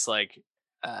this like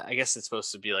I guess it's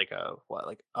supposed to be like a what,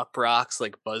 like Uproxx,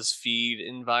 like BuzzFeed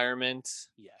environment.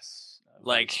 Yes, Vice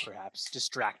Like perhaps.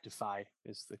 Distractify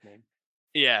is the name.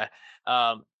 yeah,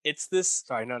 it's this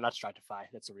Sorry, no, not Stratify.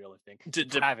 That's a real thing. D-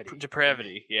 de- Depravity.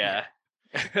 depravity, Yeah.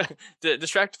 yeah.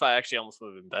 Distractify actually almost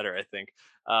would have been better, I think.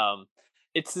 Um,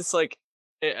 it's this like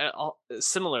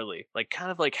similarly, like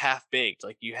kind of like half baked.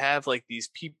 Like you have like these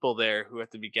people there who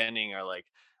at the beginning are like,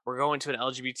 "We're going to an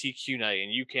LGBTQ night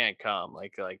and you can't come."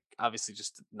 Like obviously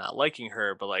just not liking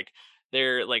her, but like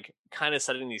they're like kind of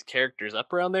setting these characters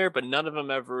up around there, but none of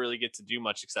them ever really get to do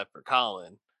much except for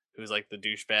Colin, who's like the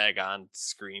douchebag on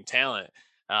screen talent.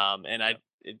 And Yep.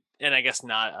 and I guess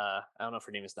not. I don't know if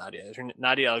her name is Nadia.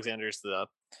 Nadia Alexander is the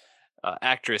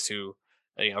actress who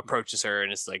approaches her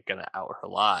and is like gonna out her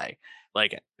lie.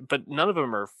 Like, but none of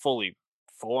them are fully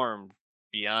formed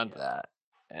beyond Yeah. that.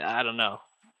 And I don't know.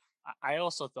 I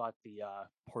also thought the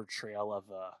portrayal of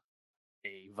a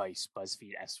Vice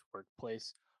BuzzFeed S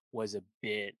workplace was a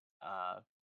bit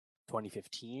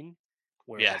 2015, Yeah.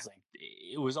 whereas like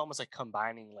it was almost like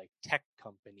combining like tech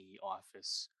company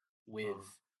office with Mm,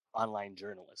 online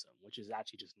journalism, which is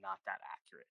actually just not that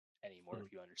accurate anymore mm.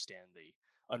 if you understand the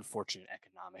unfortunate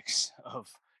economics of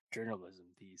journalism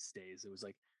these days.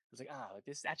 Like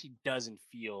this actually doesn't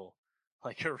feel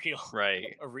like a real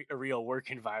Right. a real work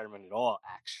environment at all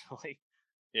actually.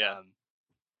 Yeah. um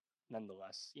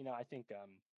Nonetheless, I think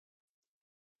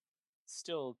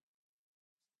still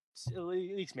at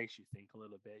least makes you think a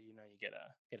little bit. You get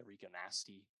a Rico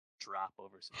Nasty drop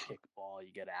over some kickball.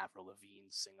 You get Avril Lavigne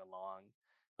sing along.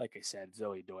 Like I said,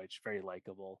 Zoe Deutsch, very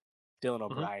likable. Dylan Hmm.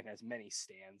 O'Brien has many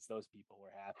stands. Those people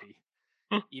were happy.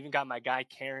 Even got my guy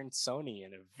Karen Sony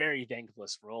in a very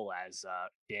thankless role as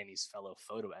Danny's fellow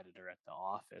photo editor at the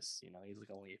office. He's like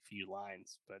only a few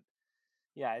lines, but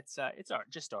yeah, it's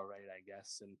just all right, I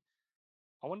guess. And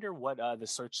I wonder what the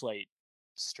Searchlight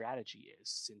strategy is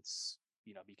since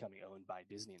becoming owned by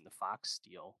Disney and the Fox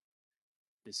deal.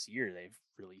 This year they've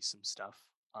released some stuff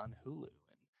on Hulu,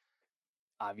 and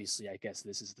obviously, I guess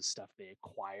this is the stuff they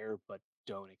acquire but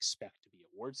don't expect to be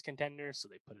awards contenders, so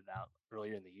they put it out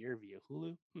earlier in the year via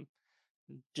Hulu.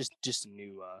 Just a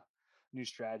new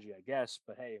strategy, I guess.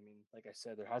 But hey, I mean, like I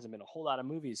said, there hasn't been a whole lot of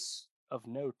movies of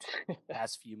note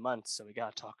past few months, so we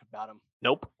gotta talk about them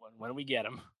Nope. when we get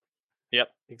them. Yep.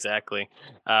 Exactly.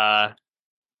 I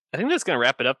think that's gonna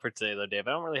wrap it up for today, though, Dave.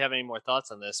 I don't really have any more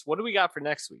thoughts on this. What do we got for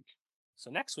next week? So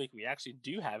next week we actually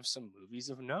do have some movies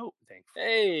of note, thankfully.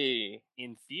 Hey.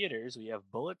 In theaters, we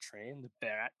have Bullet Train, the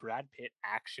Brad Pitt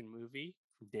action movie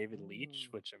from David Leitch,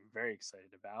 Mm. which I'm very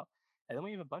excited about. And then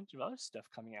we have a bunch of other stuff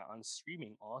coming out on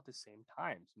streaming all at the same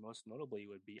time. So most notably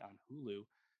would be on Hulu,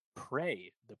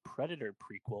 Prey, the Predator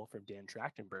prequel from Dan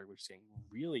Trachtenberg, which is getting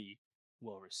really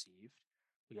well received.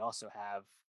 We also have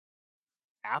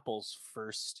Apple's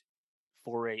first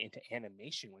foray into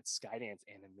animation with Skydance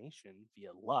Animation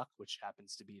via Luck, which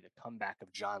happens to be the comeback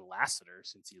of John Lasseter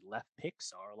since he left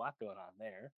Pixar. A lot going on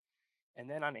there. And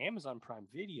then on Amazon Prime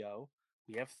Video,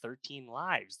 we have 13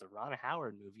 Lives, the Ron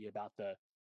Howard movie about the,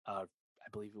 I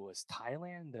believe it was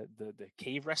Thailand, the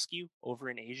cave rescue over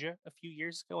in Asia a few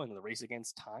years ago, and the race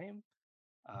against time.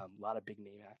 A lot of big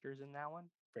name actors in that one.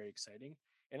 Very exciting.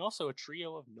 And also a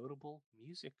trio of notable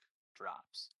music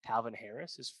drops. Calvin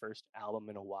Harris, his first album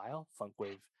in a while,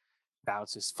 Funkwave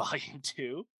Bounces Volume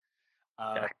 2.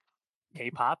 Yeah.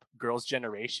 K-pop, Girls'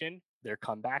 Generation, their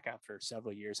comeback after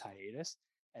several years hiatus.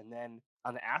 And then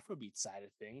on the Afrobeat side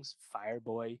of things,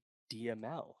 Fireboy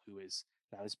DML, who is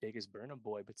not as big as Burna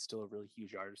Boy, but still a really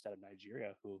huge artist out of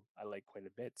Nigeria, who I like quite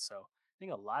a bit. So I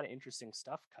think a lot of interesting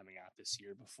stuff coming out this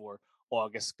year before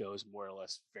August goes more or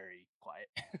less very quiet.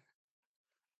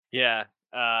 Yeah.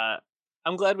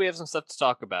 I'm glad we have some stuff to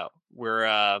talk about. We're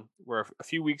a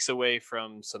few weeks away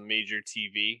from some major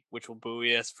TV, which will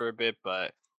buoy us for a bit,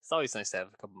 but it's always nice to have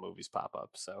a couple movies pop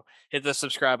up. So hit the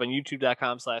subscribe on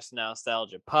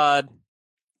youtube.com/nostalgiapod.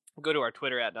 Go to our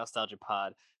Twitter at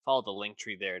nostalgiapod. Follow the link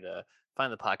tree there to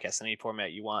find the podcast in any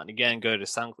format you want. And again, go to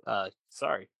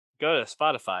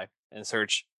Spotify and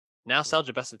search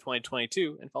Nostalgia Best of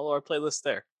 2022 and follow our playlist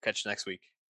there. Catch you next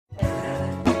week.